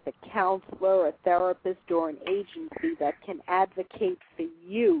up with a counselor, a therapist, or an agency that can advocate for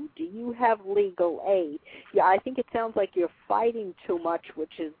you. Do you have legal aid? Yeah, I think it sounds like you're fighting too much,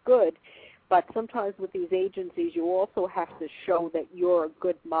 which is good, but sometimes with these agencies you also have to show that you're a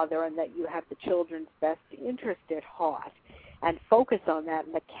good mother and that you have the children's best interest at heart, and focus on that.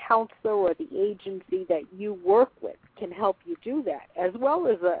 And the counselor or the agency that you work with can help you do that, as well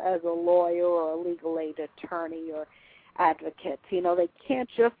as a lawyer or a legal aid attorney or advocate. They can't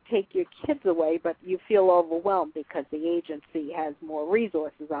just take your kids away, but you feel overwhelmed because the agency has more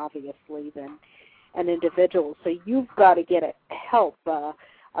resources, obviously, than an individual. So you've got to get help, a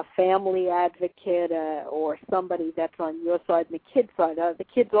family advocate or somebody that's on your side and the kid's side. Are the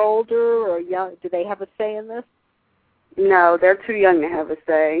kids older or young? Do they have a say in this? No, they're too young to have a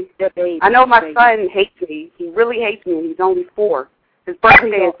say. Babies, I know my son hates me. He really hates me, and he's only 4. His birthday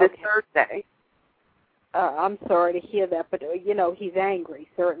is this Thursday. I'm sorry to hear that, but, he's angry,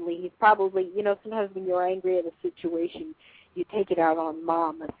 certainly. He's probably, sometimes when you're angry at a situation, you take it out on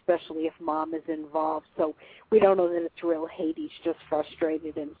Mom, especially if Mom is involved. So we don't know that it's real hate. He's just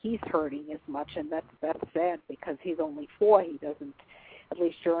frustrated, and he's hurting as much, and that's sad because he's only 4. He doesn't, at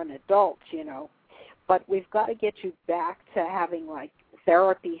least you're an adult, But we've got to get you back to having,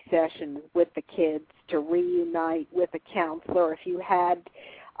 therapy sessions with the kids to reunite with a counselor. If you had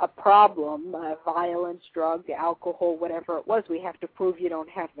a problem, violence, drugs, alcohol, whatever it was. We have to prove you don't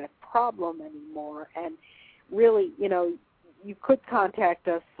have that problem anymore. And really, you could contact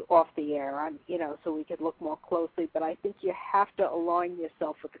us off the air, so we could look more closely. But I think you have to align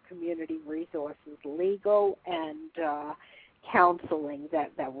yourself with the community resources, legal and counseling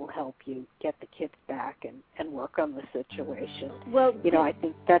that will help you get the kids back and work on the situation. Well, I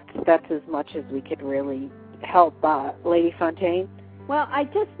think that's as much as we could really help. Lady Fontaine? Well, I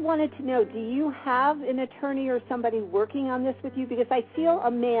just wanted to know, do you have an attorney or somebody working on this with you? Because I feel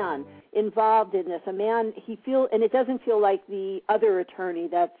a man involved in this. And it doesn't feel like the other attorney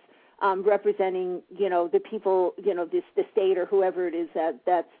that's representing, the people, the state or whoever it is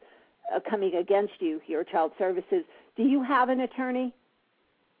that's coming against you here, Child Services. Do you have an attorney?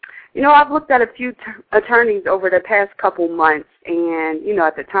 I've looked at a few attorneys over the past couple months, and,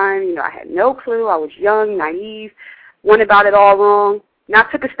 at the time, I had no clue. I was young, naive, went about it all wrong. And I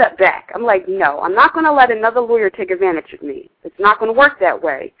took a step back. I'm like, no, I'm not going to let another lawyer take advantage of me. It's not going to work that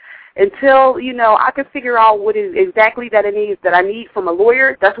way. Until, I can figure out what is exactly that I need from a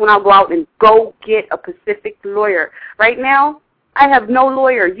lawyer, that's when I'll go out and go get a specific lawyer. Right now, I have no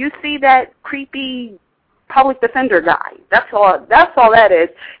lawyer. You see that creepy public defender guy. That's all that is.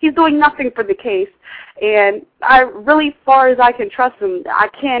 He's doing nothing for the case. And I really, as far as I can trust him, I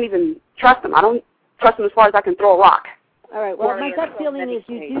can't even trust him. I don't trust him as far as I can throw a rock. All right. Well, my gut feeling is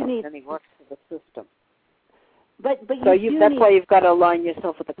you do need... And he works for the system. But that's why you've got to align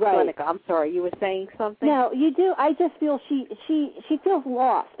yourself with the clinic. Right. I'm sorry, you were saying something? No, you do. I just feel she feels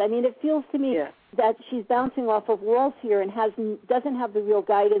lost. I mean, it feels to me that she's bouncing off of walls here and doesn't have the real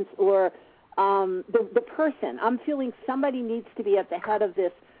guidance or the person. I'm feeling somebody needs to be at the head of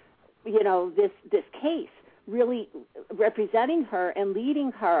this, this case, really representing her and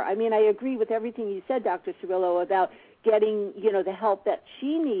leading her. I mean, I agree with everything you said, Dr. Cirillo, about getting, the help that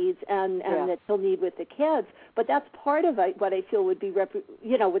she needs and that she'll need with the kids. But that's part of what I feel would be,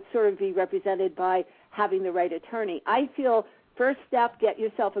 would sort of be represented by having the right attorney. I feel first step, get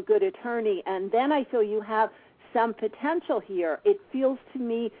yourself a good attorney, and then I feel you have some potential here. It feels to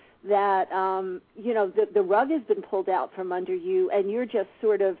me that, the rug has been pulled out from under you, and you're just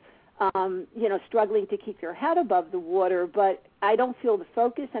sort of, struggling to keep your head above the water, but I don't feel the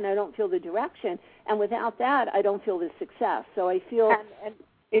focus and I don't feel the direction, and without that, I don't feel the success. So I feel... And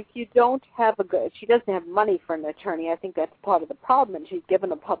if you don't have if she doesn't have money for an attorney, I think that's part of the problem, and she's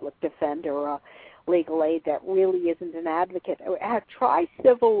given a public defender or a legal aid that really isn't an advocate. Try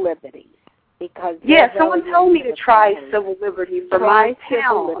civil liberties. Because someone told me to try civil liberties for my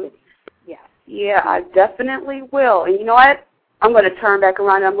town. Yeah, I definitely will. And you know what? I'm going to turn back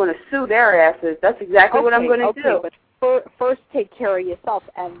around and I'm going to sue their asses. That's exactly what I'm going to do. But first take care of yourself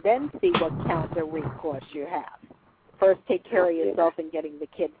and then see what counter recourse you have. First take care of yourself and getting the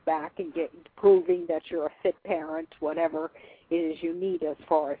kids back and proving that you're a fit parent, whatever it is you need as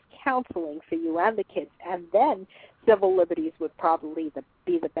far as counseling for you and the kids. And then civil liberties would probably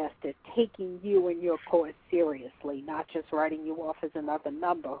be the best at taking you and your cause seriously, not just writing you off as another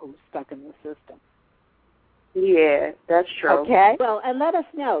number who's stuck in the system. Yeah, that's true. Okay. Well, and let us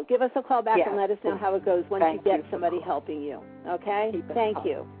know. Give us a call back and let us know how it goes once you get somebody helping you. Okay? Thank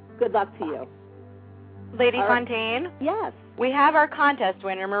you. Good luck to you. Lady Fontaine? Yes. We have our contest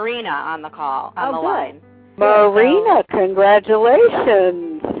winner, Marina, on the line. Marina,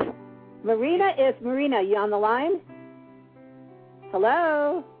 congratulations. Marina, you on the line?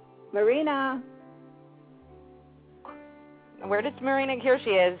 Hello? Marina? Where did Marina? Here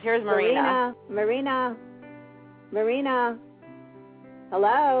she is. Here's Marina. Marina.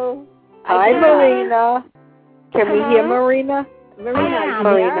 Hello? Hi, Marina. Can we hear Marina?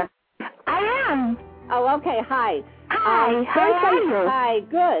 Marina. I am. Oh, okay. Hi. Hi. How are you? Hi.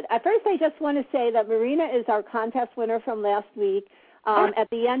 Good. First, I just want to say that Marina is our contest winner from last week. At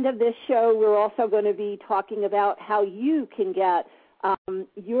the end of this show, we're also going to be talking about how you can get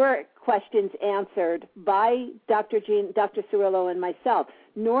your questions answered by Dr. Cirillo and myself.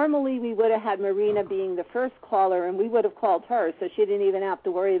 Normally, we would have had Marina being the first caller, and we would have called her, so she didn't even have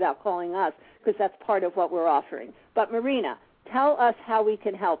to worry about calling us, because that's part of what we're offering. But Marina, tell us how we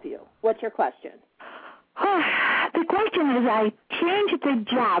can help you. What's your question? The question is, I changed the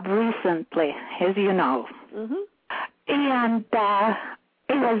job recently, as you know. Mm-hmm. And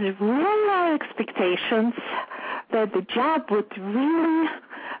it was really our expectations that the job would really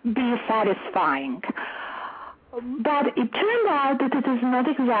be satisfying. But it turned out that it is not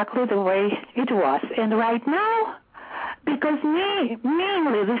exactly the way it was. And right now, because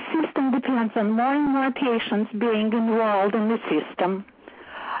mainly the system depends on more and more patients being enrolled in the system,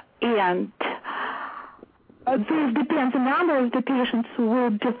 and This depends. The number of the patients will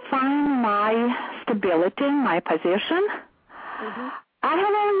define my stability, my position. Mm-hmm. I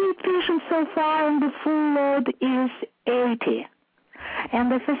have only 8 patients so far, and the full load is 80.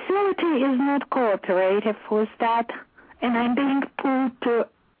 And the facility is not cooperative with that, and I'm being pulled to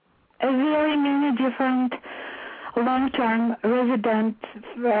very many different long-term residents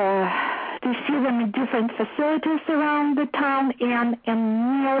to see them in different facilities around the town and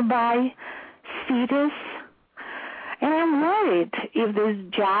in nearby cities. And I'm worried if this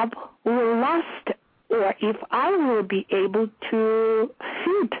job will last or if I will be able to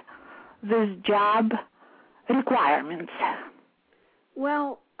fit this job requirements.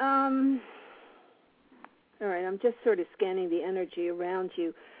 Well, all right, I'm just sort of scanning the energy around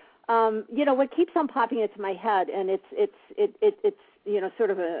you. What keeps on popping into my head, and it's sort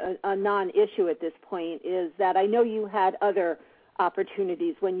of a non-issue at this point, is that I know you had other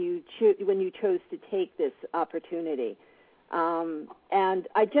opportunities when you chose to take this opportunity. And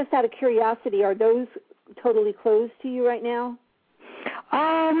I just out of curiosity, are those totally closed to you right now?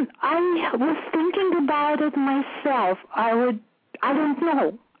 I was thinking about it myself. I don't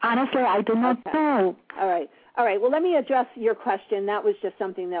know. Honestly, I do not know. All right. Well, let me address your question. That was just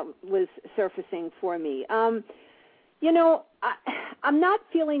something that was surfacing for me. I'm not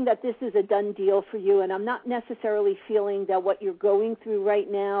feeling that this is a done deal for you, and I'm not necessarily feeling that what you're going through right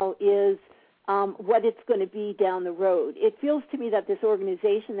now is what it's going to be down the road. It feels to me that this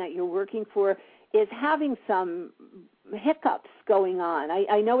organization that you're working for is having some hiccups going on.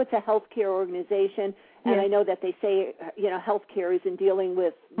 I know it's a healthcare organization, and I know that they say, healthcare isn't dealing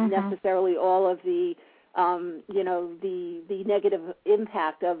with necessarily all of the the negative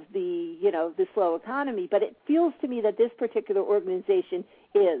impact of the slow economy, but it feels to me that this particular organization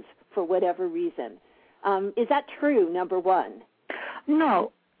is, for whatever reason. Is that true, number one?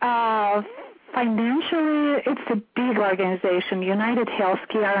 No. Financially, it's a big organization, United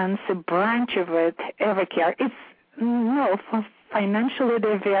Healthcare, and it's a branch of it, Evercare. Financially,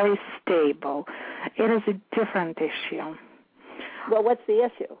 they're very stable. It is a different issue. Well, what's the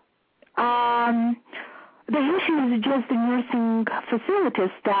issue? The issue is just the nursing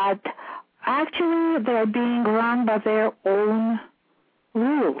facilities that actually they're being run by their own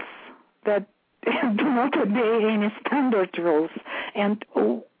rules that do not obey any standard rules. And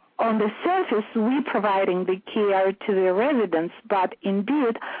on the surface, we're providing the care to the residents, but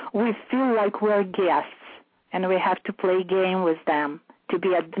indeed we feel like we're guests and we have to play game with them to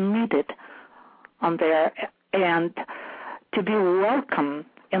be admitted on their and to be welcome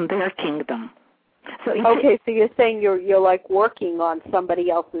in their kingdom. So you're saying you're like working on somebody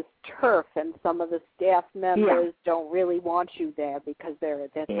else's turf, and some of the staff members don't really want you there because they're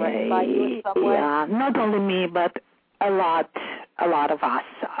threatened by you in some way. Yeah, not only me, but a lot of us.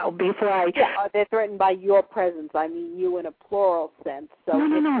 They're threatened by your presence. I mean, you in a plural sense. So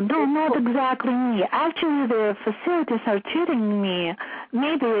no, not exactly me. Actually, the facilities are treating me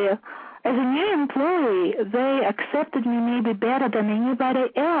maybe as a new employee. They accepted me maybe better than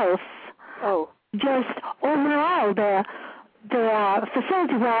anybody else. Oh. Just overall, the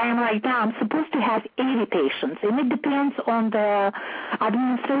facility where I am right now, I'm supposed to have 80 patients, and it depends on the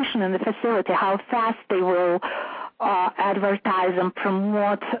administration in the facility, how fast they will advertise and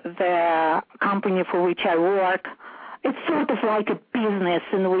promote the company for which I work. It's sort of like a business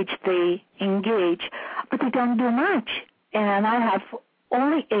in which they engage, but they don't do much. And I have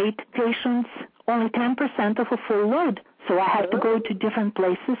only 8 patients, only 10% of a full load, so I have to go to different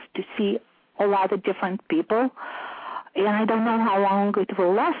places to see a lot of different people, and I don't know how long it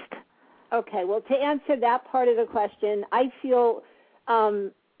will last. Okay, well, to answer that part of the question, I feel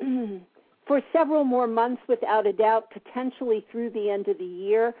for several more months, without a doubt, potentially through the end of the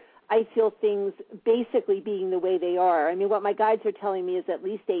year, I feel things basically being the way they are. I mean, what my guides are telling me is at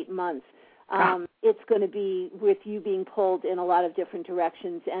least 8 months. It's going to be with you being pulled in a lot of different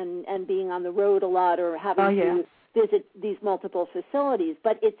directions and being on the road a lot or having to visit these multiple facilities.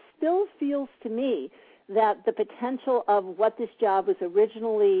 But it still feels to me that the potential of what this job was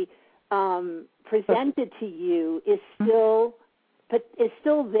originally presented to you is still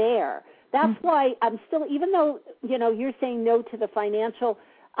there. That's why I'm still, even though you're saying no to the financial,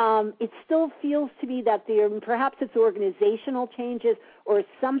 it still feels to me that perhaps it's organizational changes or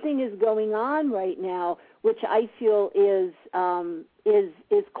something is going on right now, which I feel is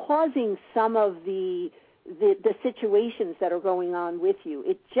causing some of the situations that are going on with you.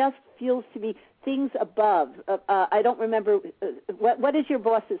 It just feels to be things above. I don't remember. What is your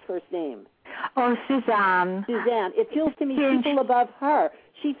boss's first name? Oh, Suzanne. Suzanne. It feels to me people above her.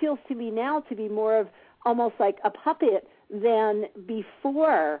 She feels to me now to be more of almost like a puppet than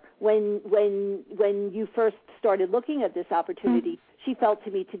before when you first started looking at this opportunity. She felt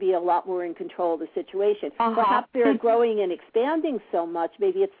to me to be a lot more in control of the situation. Perhaps they're growing and expanding so much.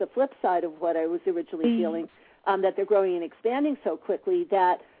 Maybe it's the flip side of what I was originally feeling, that they're growing and expanding so quickly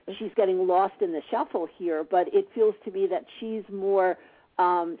that she's getting lost in the shuffle here. But it feels to me that she's more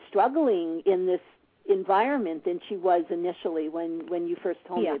struggling in this environment than she was initially when you first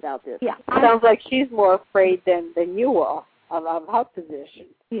told me about this. Yeah, sounds like she's more afraid than you are of her position.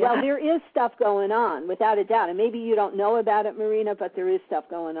 Yeah. Well, there is stuff going on, without a doubt. And maybe you don't know about it, Marina, but there is stuff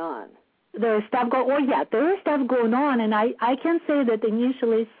going on. There is stuff going on, and I can say that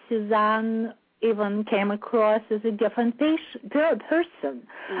initially Suzanne even came across as a different person.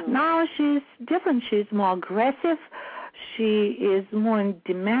 Now she's different. She's more aggressive. She is more in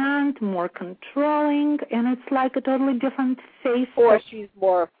demand, more controlling, and it's like a totally different face. Or she's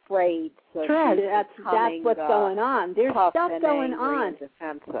more afraid. So that's what's going on. There's stuff going on.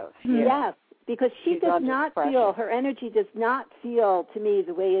 Defensive. Yes, because she does not feel, her energy does not feel to me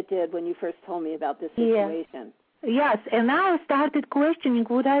the way it did when you first told me about this situation. Yes, and now I started questioning,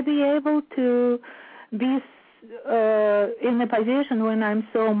 would I be able to be in a position when I'm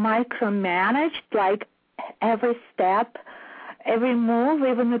so micromanaged, like every step, every move,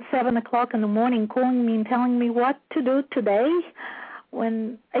 even at 7 o'clock in the morning, calling me and telling me what to do today,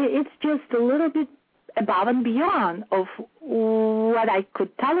 when it's just a little bit above and beyond of what I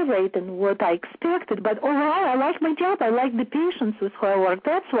could tolerate and what I expected. But overall, I like my job. I like the patience with who I work.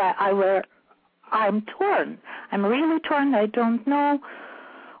 That's why I'm torn. I'm really torn. I don't know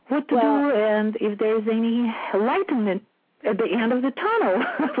what to do and if there's any enlightenment at the end of the tunnel,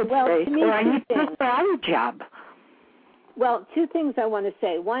 or I need to look for another job. Well, two things I want to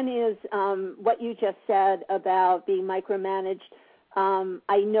say. One is what you just said about being micromanaged.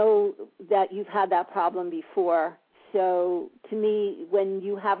 I know that you've had that problem before. So to me, when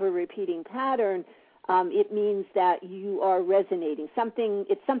you have a repeating pattern, it means that you are resonating.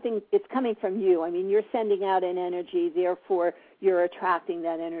 It's coming from you. I mean, you're sending out an energy, therefore you're attracting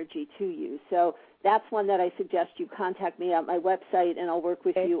that energy to you. So that's one that I suggest you contact me at my website, and I'll work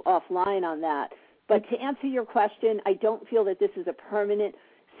with you offline on that. But to answer your question, I don't feel that this is a permanent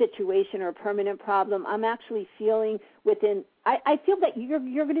situation or a permanent problem. I'm actually feeling I feel that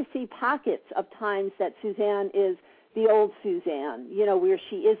you're going to see pockets of times that Suzanne is the old Suzanne, where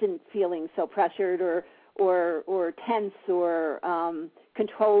she isn't feeling so pressured or tense or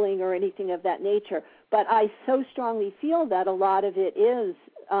controlling or anything of that nature. But I so strongly feel that a lot of it is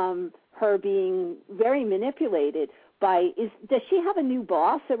her being very manipulated by. Does she have a new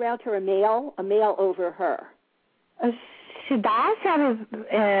boss around her, a male over her? She does have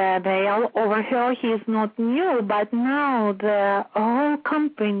a male over her. He is not new, but now the whole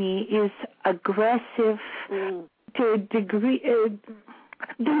company is aggressive to a degree.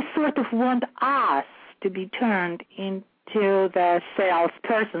 They sort of want us to be turned into the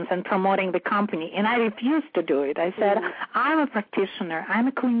salespersons and promoting the company, and I refused to do it. I said, I'm a practitioner, I'm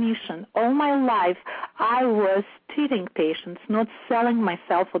a clinician. All my life I was treating patients, not selling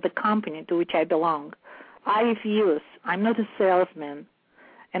myself for the company to which I belong. I refuse. I'm not a salesman,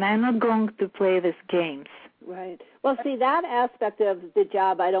 and I'm not going to play these games. Right. Well, see, that aspect of the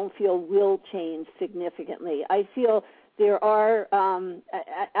job I don't feel will change significantly. I feel there are, I'm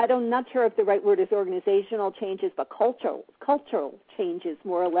not sure if the right word is organizational changes, but cultural changes,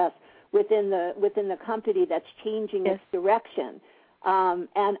 more or less, within the company that's changing its direction.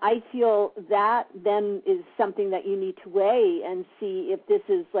 And I feel that then is something that you need to weigh and see if this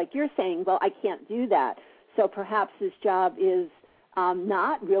is, like you're saying, well, I can't do that. So perhaps this job is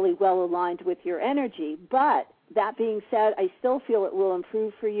not really well aligned with your energy. But that being said, I still feel it will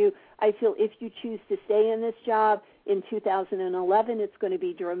improve for you. I feel if you choose to stay in this job in 2011, it's going to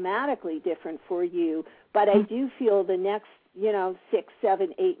be dramatically different for you. But I do feel the next, 6,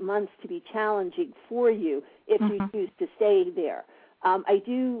 7, 8 months to be challenging for you if you choose to stay there. I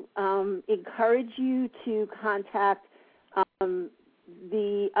do encourage you to contact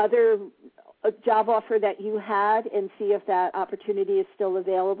the other job offer that you had and see if that opportunity is still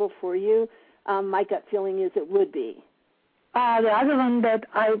available for you. My gut feeling is it would be. The other one that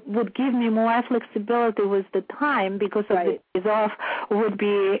I would give me more flexibility was the time because of the days off would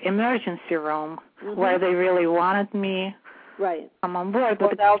be emergency room where they really wanted me. Right. I'm on board.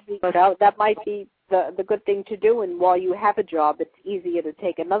 Well, that might be the good thing to do, and while you have a job, it's easier to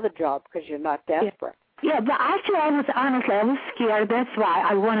take another job because you're not desperate. Yeah, but actually I was scared. That's why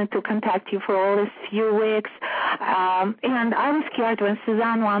I wanted to contact you for all these few weeks. And I was scared when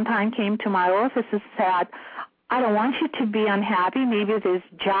Suzanne one time came to my office and said, I don't want you to be unhappy. Maybe this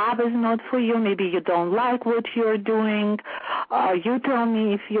job is not for you. Maybe you don't like what you're doing. You tell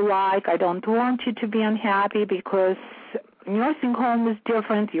me if you like. I don't want you to be unhappy because nursing home is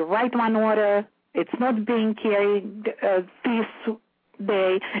different. You write one order. It's not being carried this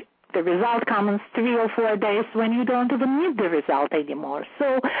day. The result comes 3 or 4 days when you don't even need the result anymore.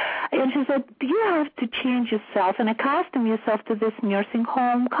 So, and she said, you have to change yourself and accustom yourself to this nursing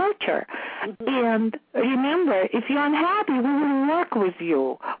home culture. Mm-hmm. And remember, if you're unhappy, we will work with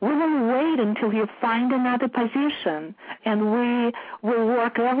you. We will wait until you find another position. And we will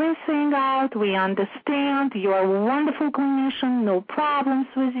work everything out. We understand. You're a wonderful clinician, no problems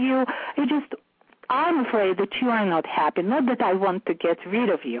with you. I'm afraid that you are not happy, not that I want to get rid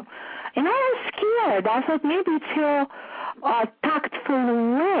of you. And I was scared. I thought maybe it's a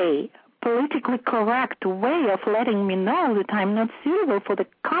tactful way, politically correct way of letting me know that I'm not suitable for the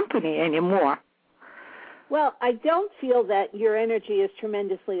company anymore. Well, I don't feel that your energy is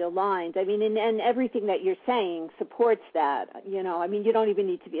tremendously aligned. I mean, and everything that you're saying supports that. You know, I mean, you don't even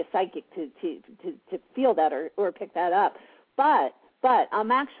need to be a psychic to feel that or pick that up. But I'm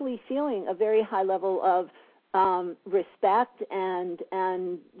actually feeling a very high level of respect and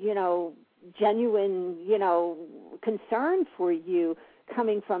genuine, concern for you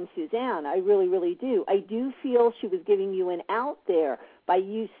coming from Suzanne. I really, really do. I do feel she was giving you an out there. By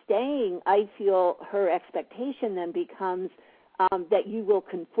you staying, I feel her expectation then becomes that you will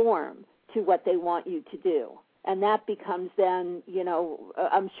conform to what they want you to do. And that becomes then,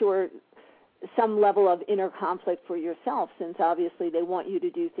 I'm sure, some level of inner conflict for yourself, since obviously they want you to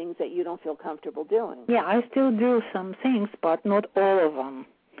do things that you don't feel comfortable doing. Yeah, I still do some things, but not all of them.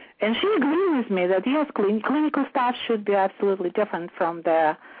 And she agreed with me that, yes, clinical staff should be absolutely different from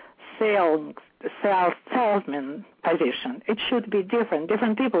the salesman position. It should be different.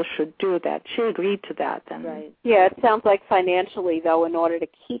 Different people should do that. She agreed to that. And right. Yeah, it sounds like financially, though, in order to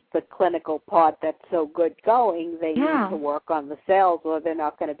keep the clinical part that's so good going, they need to work on the sales or they're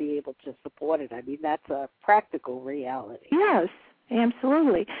not going to be able to support it. I mean, that's a practical reality. Yes,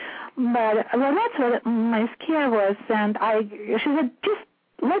 absolutely. But that's what my scare was. And she said, just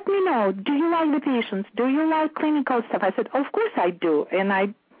let me know. Do you like the patients? Do you like clinical stuff? I said, of course I do. And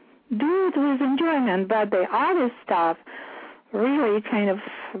I do it with enjoyment, but the other stuff really kind of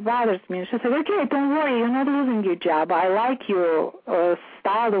bothers me. She said, okay, don't worry, you're not losing your job. I like your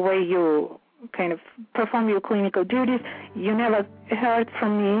style, the way you kind of perform your clinical duties. You never heard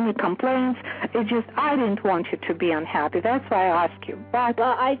from me any complaints. It's just I didn't want you to be unhappy. That's why I asked you. But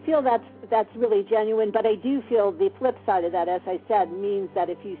well, I feel that's really genuine, but I do feel the flip side of that, as I said, means that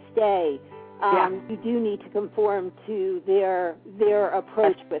if you stay, you do need to conform to their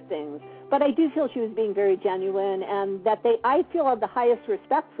approach with things. But I do feel she was being very genuine, and that I feel have the highest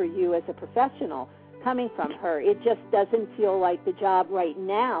respect for you as a professional coming from her. It just doesn't feel like the job right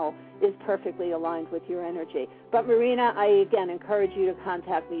now is perfectly aligned with your energy. But Marina, I again encourage you to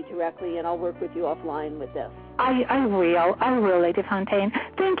contact me directly, and I'll work with you offline with this. I will, Lady Fontaine.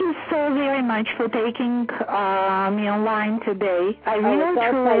 Thank you so very much for taking me online today. I really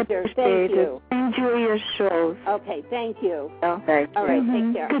truly appreciate it. Enjoy your shows. Okay, thank you. Thank you. All right,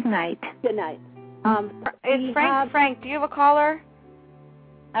 take care. Good night. Good night. It's Frank, do you have a caller?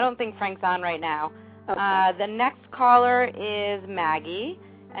 I don't think Frank's on right now. Okay. The next caller is Maggie,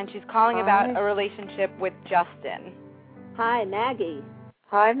 and she's calling about a relationship with Justin. Hi, Maggie.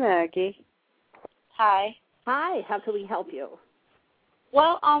 Hi, Maggie. Hi. Hi, how can we help you?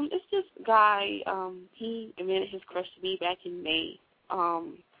 Well, it's this guy. He admitted his crush to me back in May.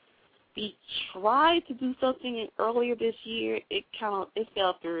 We tried to do something earlier this year. It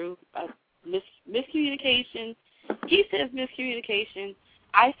fell through. Miscommunication. He says miscommunication.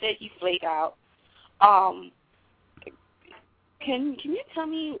 I said he flaked out. Can you tell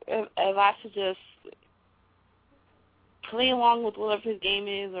me if I should just play along with whatever his game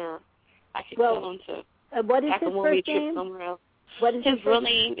is, or I should tell him to what is his first name? Somewhere else? What is his real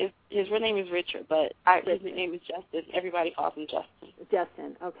name is Richard, but his nickname is Justin. Everybody calls him Justin.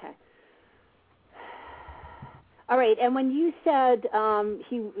 Justin, okay. All right, and when you said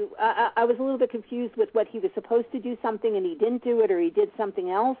I was a little bit confused with what he was supposed to do something and he didn't do it, or he did something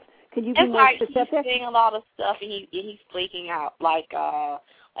else. Could you be more specific? He's saying a lot of stuff and he's flaking out. Like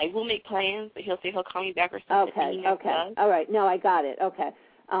we'll make plans, but he'll say he'll call me back or something. Okay. All right. No, I got it. Okay.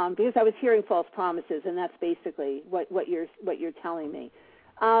 Because I was hearing false promises, and that's basically what you're telling me.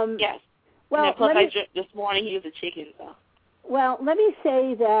 Yes. Well, and plus this morning he was a chicken. So. Well, let me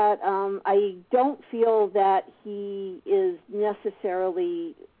say that I don't feel that he is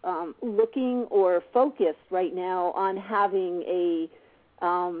necessarily looking or focused right now on having a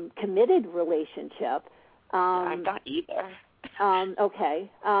committed relationship. I'm not either. Okay.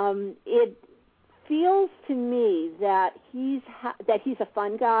 It feels to me that he's a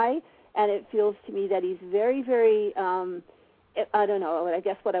fun guy, and it feels to me that he's very, very, I don't know, I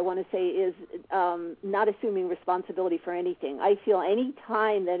guess what I want to say is not assuming responsibility for anything. I feel any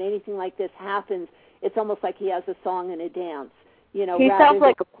time that anything like this happens, it's almost like he has a song and a dance. You know, he sounds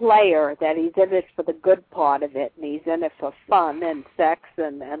like a player, that he's in it for the good part of it, and he's in it for fun and sex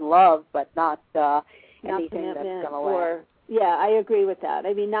and love, but not anything that's going to last. Yeah, I agree with that.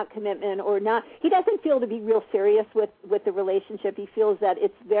 I mean, not commitment or not. He doesn't feel to be real serious with the relationship. He feels that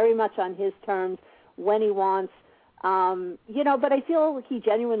it's very much on his terms when he wants. You know, but I feel he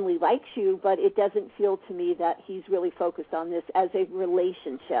genuinely likes you, but it doesn't feel to me that he's really focused on this as a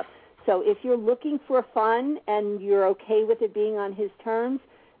relationship. So if you're looking for fun and you're okay with it being on his terms,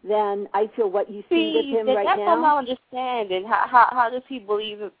 then I feel what you see with him right now. That's what I'm not understanding. How does he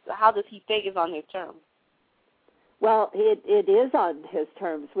believe? How does he think it's on his terms? Well, it is on his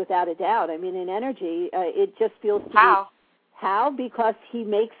terms, without a doubt. I mean, in energy, it just feels to me. How? Because he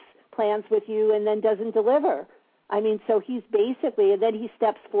makes plans with you and then doesn't deliver. I mean, so he's basically, and then he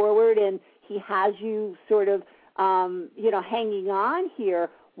steps forward and he has you sort of, you know, hanging on here,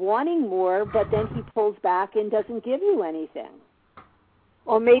 wanting more, but then he pulls back and doesn't give you anything.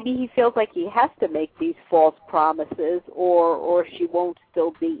 Or maybe he feels like he has to make these false promises, or she won't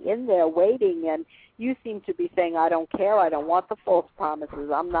still be in there waiting. And you seem to be saying, I don't care, I don't want the false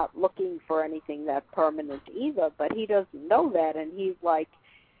promises, I'm not looking for anything that permanent either. But he doesn't know that, and he's like,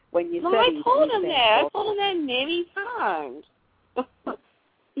 when you said I told him that. I told him that many times.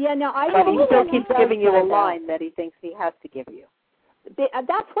 Yeah, no, but he still keeps giving you a line that he thinks he has to give you.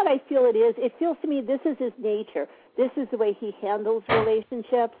 That's what I feel it is. It feels to me this is his nature. This is the way he handles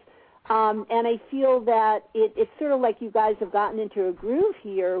relationships. And I feel that it's sort of like you guys have gotten into a groove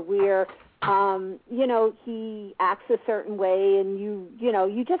here where, you know, he acts a certain way and you know,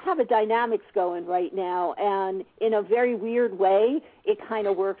 you just have a dynamics going right now. And in a very weird way, it kind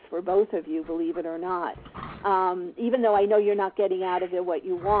of works for both of you, believe it or not. Even though I know you're not getting out of it what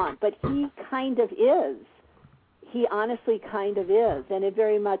you want. But he kind of is. He honestly kind of is, and it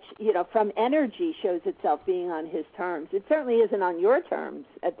very much, you know, from energy shows itself being on his terms. It certainly isn't on your terms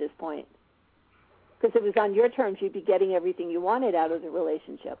at this point, because if it was on your terms, you'd be getting everything you wanted out of the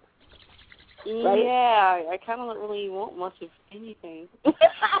relationship. Right? Yeah, I kind of don't really want much of anything. Well,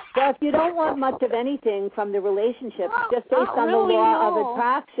 if you don't want much of anything from the relationship, just based on the law of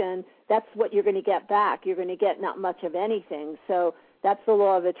attraction, that's what you're going to get back. You're going to get not much of anything. So that's the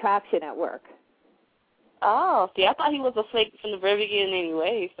law of attraction at work. Oh, see, I thought he was a flake from the very beginning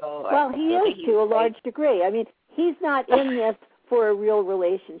anyway. So well, he is to a large degree. I mean, he's not in this for a real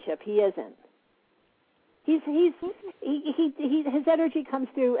relationship. He isn't. His energy comes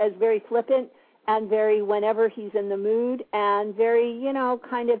through as very flippant and very whenever he's in the mood and very, you know,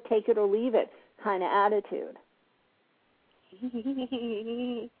 kind of take it or leave it kind of attitude.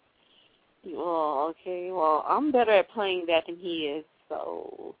 Well, okay. Well, I'm better at playing that than he is.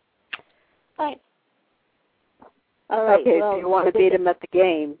 So, right. All right. Okay, well, so you want to beat him at the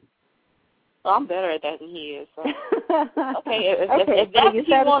game. Well, I'm better at that than he is. So. Okay, if okay, that's what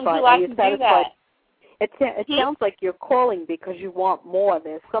you want to do, I can do that. It sounds like you're calling because you want more.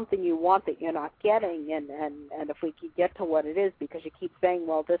 There's something you want that you're not getting, and if we could get to what it is, because you keep saying,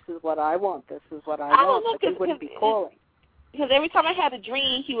 well, this is what I want, this is what I want, but you wouldn't be calling. Because every time I had a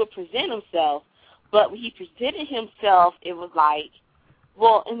dream, he would present himself, but when he presented himself, it was like,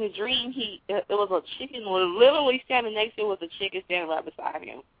 well, in the dream, it was a chicken literally standing next to him, was a chicken standing right beside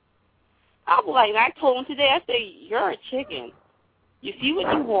him. I was like, and I told him today, I said, you're a chicken. You see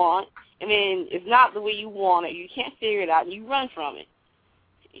what you want, and then it's not the way you want it. You can't figure it out, and you run from it.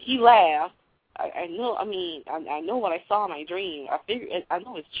 He laughed. I know. I mean, I know what I saw in my dream. I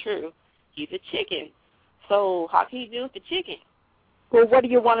know it's true. He's a chicken. So how can you deal with the chicken? Well, what do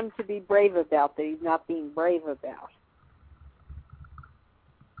you want him to be brave about that he's not being brave about?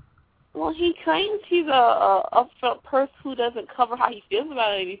 Well, he claims he's a upfront person who doesn't cover how he feels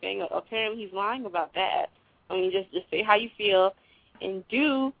about anything. Apparently, he's lying about that. I mean, just say how you feel and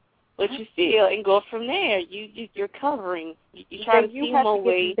do what you feel and go from there. You're covering. You try to see him away. You have to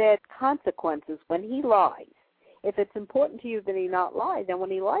give him bad consequences when he lies. If it's important to you that he not lie, then when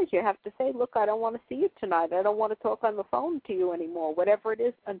he lies, you have to say, look, I don't want to see you tonight. I don't want to talk on the phone to you anymore, whatever it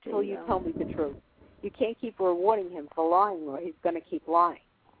is, until you tell me the truth. You can't keep rewarding him for lying, or he's going to keep lying.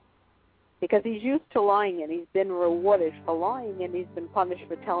 Because he's used to lying, and he's been rewarded for lying, and he's been punished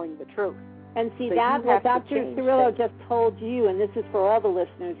for telling the truth. And see, so that what Dr. Cirillo just told you, and this is for all the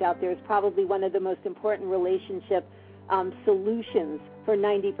listeners out there, is probably one of the most important relationship solutions for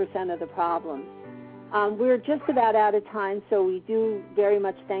 90% of the problems. We're just about out of time, so we do very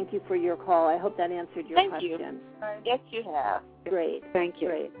much thank you for your call. I hope that answered your question. Thank you. Yes, you have. Great. Thank you.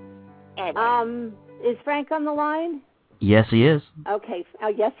 Great. Right. Is Frank on the line? Yes, he is. Okay.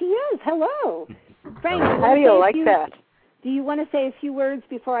 Yes, he is. Hello. Frank, how do you like that? Do you want to say a few words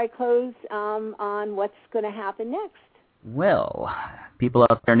before I close on what's going to happen next? Well, people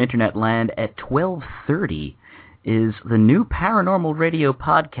out there in Internet land, at 12:30 is the new paranormal radio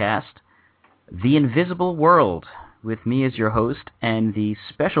podcast, The Invisible World, with me as your host and the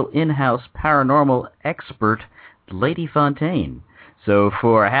special in-house paranormal expert, Lady Fontaine. So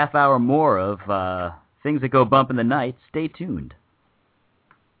for a half hour more of things that go bump in the night, stay tuned.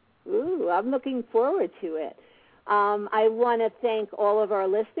 Ooh, I'm looking forward to it. I want to thank all of our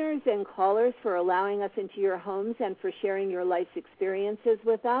listeners and callers for allowing us into your homes and for sharing your life's experiences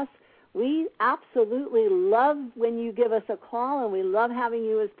with us. We absolutely love when you give us a call, and we love having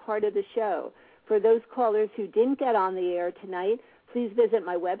you as part of the show. For those callers who didn't get on the air tonight, please visit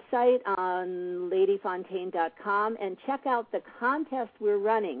my website on ladyfontaine.com and check out the contest we're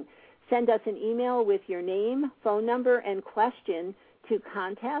running. Send us an email with your name, phone number, and question to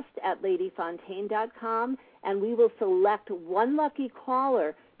contest@ladyfontaine.com, and we will select one lucky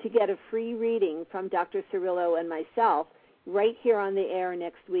caller to get a free reading from Dr. Cirillo and myself right here on the air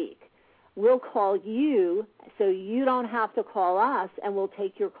next week. We'll call you so you don't have to call us, and we'll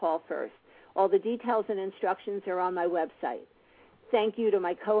take your call first. All the details and instructions are on my website. Thank you to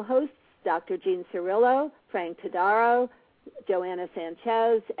my co-hosts, Dr. Jean Cirillo, Frank Tadaro, Joanna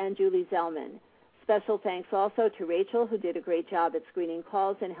Sanchez, and Julie Zellman. Special thanks also to Rachel, who did a great job at screening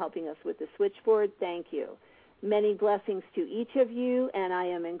calls and helping us with the switchboard. Thank you. Many blessings to each of you, and I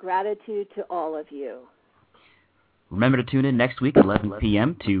am in gratitude to all of you. Remember to tune in next week at 11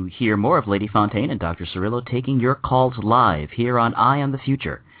 p.m. to hear more of Lady Fontaine and Dr. Cirillo taking your calls live here on Eye on the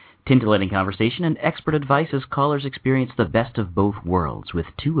Future. Titillating conversation and expert advice as callers experience the best of both worlds with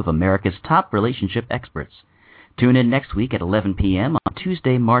two of America's top relationship experts. Tune in next week at 11 p.m. on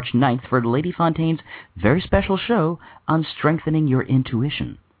Tuesday, March 9th for Lady Fontaine's very special show on strengthening your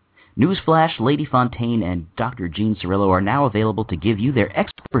intuition. Newsflash, Lady Fontaine and Dr. Jean Cirillo are now available to give you their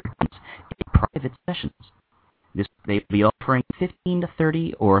expert guidance in private sessions. They will be offering 15 to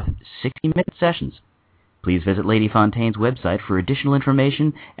 30 or 60-minute sessions. Please visit Lady Fontaine's website for additional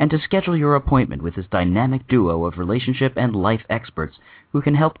information and to schedule your appointment with this dynamic duo of relationship and life experts who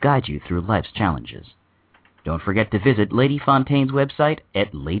can help guide you through life's challenges. Don't forget to visit Lady Fontaine's website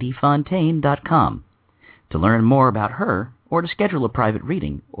at ladyfontaine.com to learn more about her or to schedule a private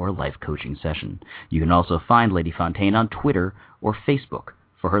reading or life coaching session. You can also find Lady Fontaine on Twitter or Facebook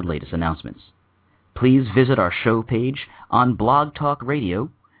for her latest announcements. Please visit our show page on Blog Talk Radio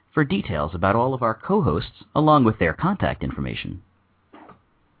for details about all of our co-hosts along with their contact information.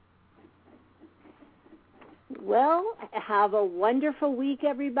 Well, have a wonderful week,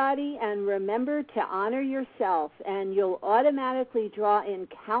 everybody, and remember to honor yourself, and you'll automatically draw in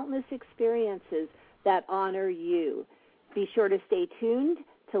countless experiences that honor you. Be sure to stay tuned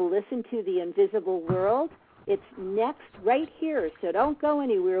to listen to The Invisible World. It's next right here, so don't go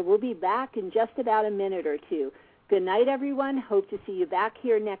anywhere. We'll be back in just about a minute or two. Good night, everyone. Hope to see you back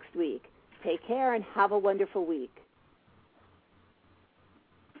here next week. Take care and have a wonderful week.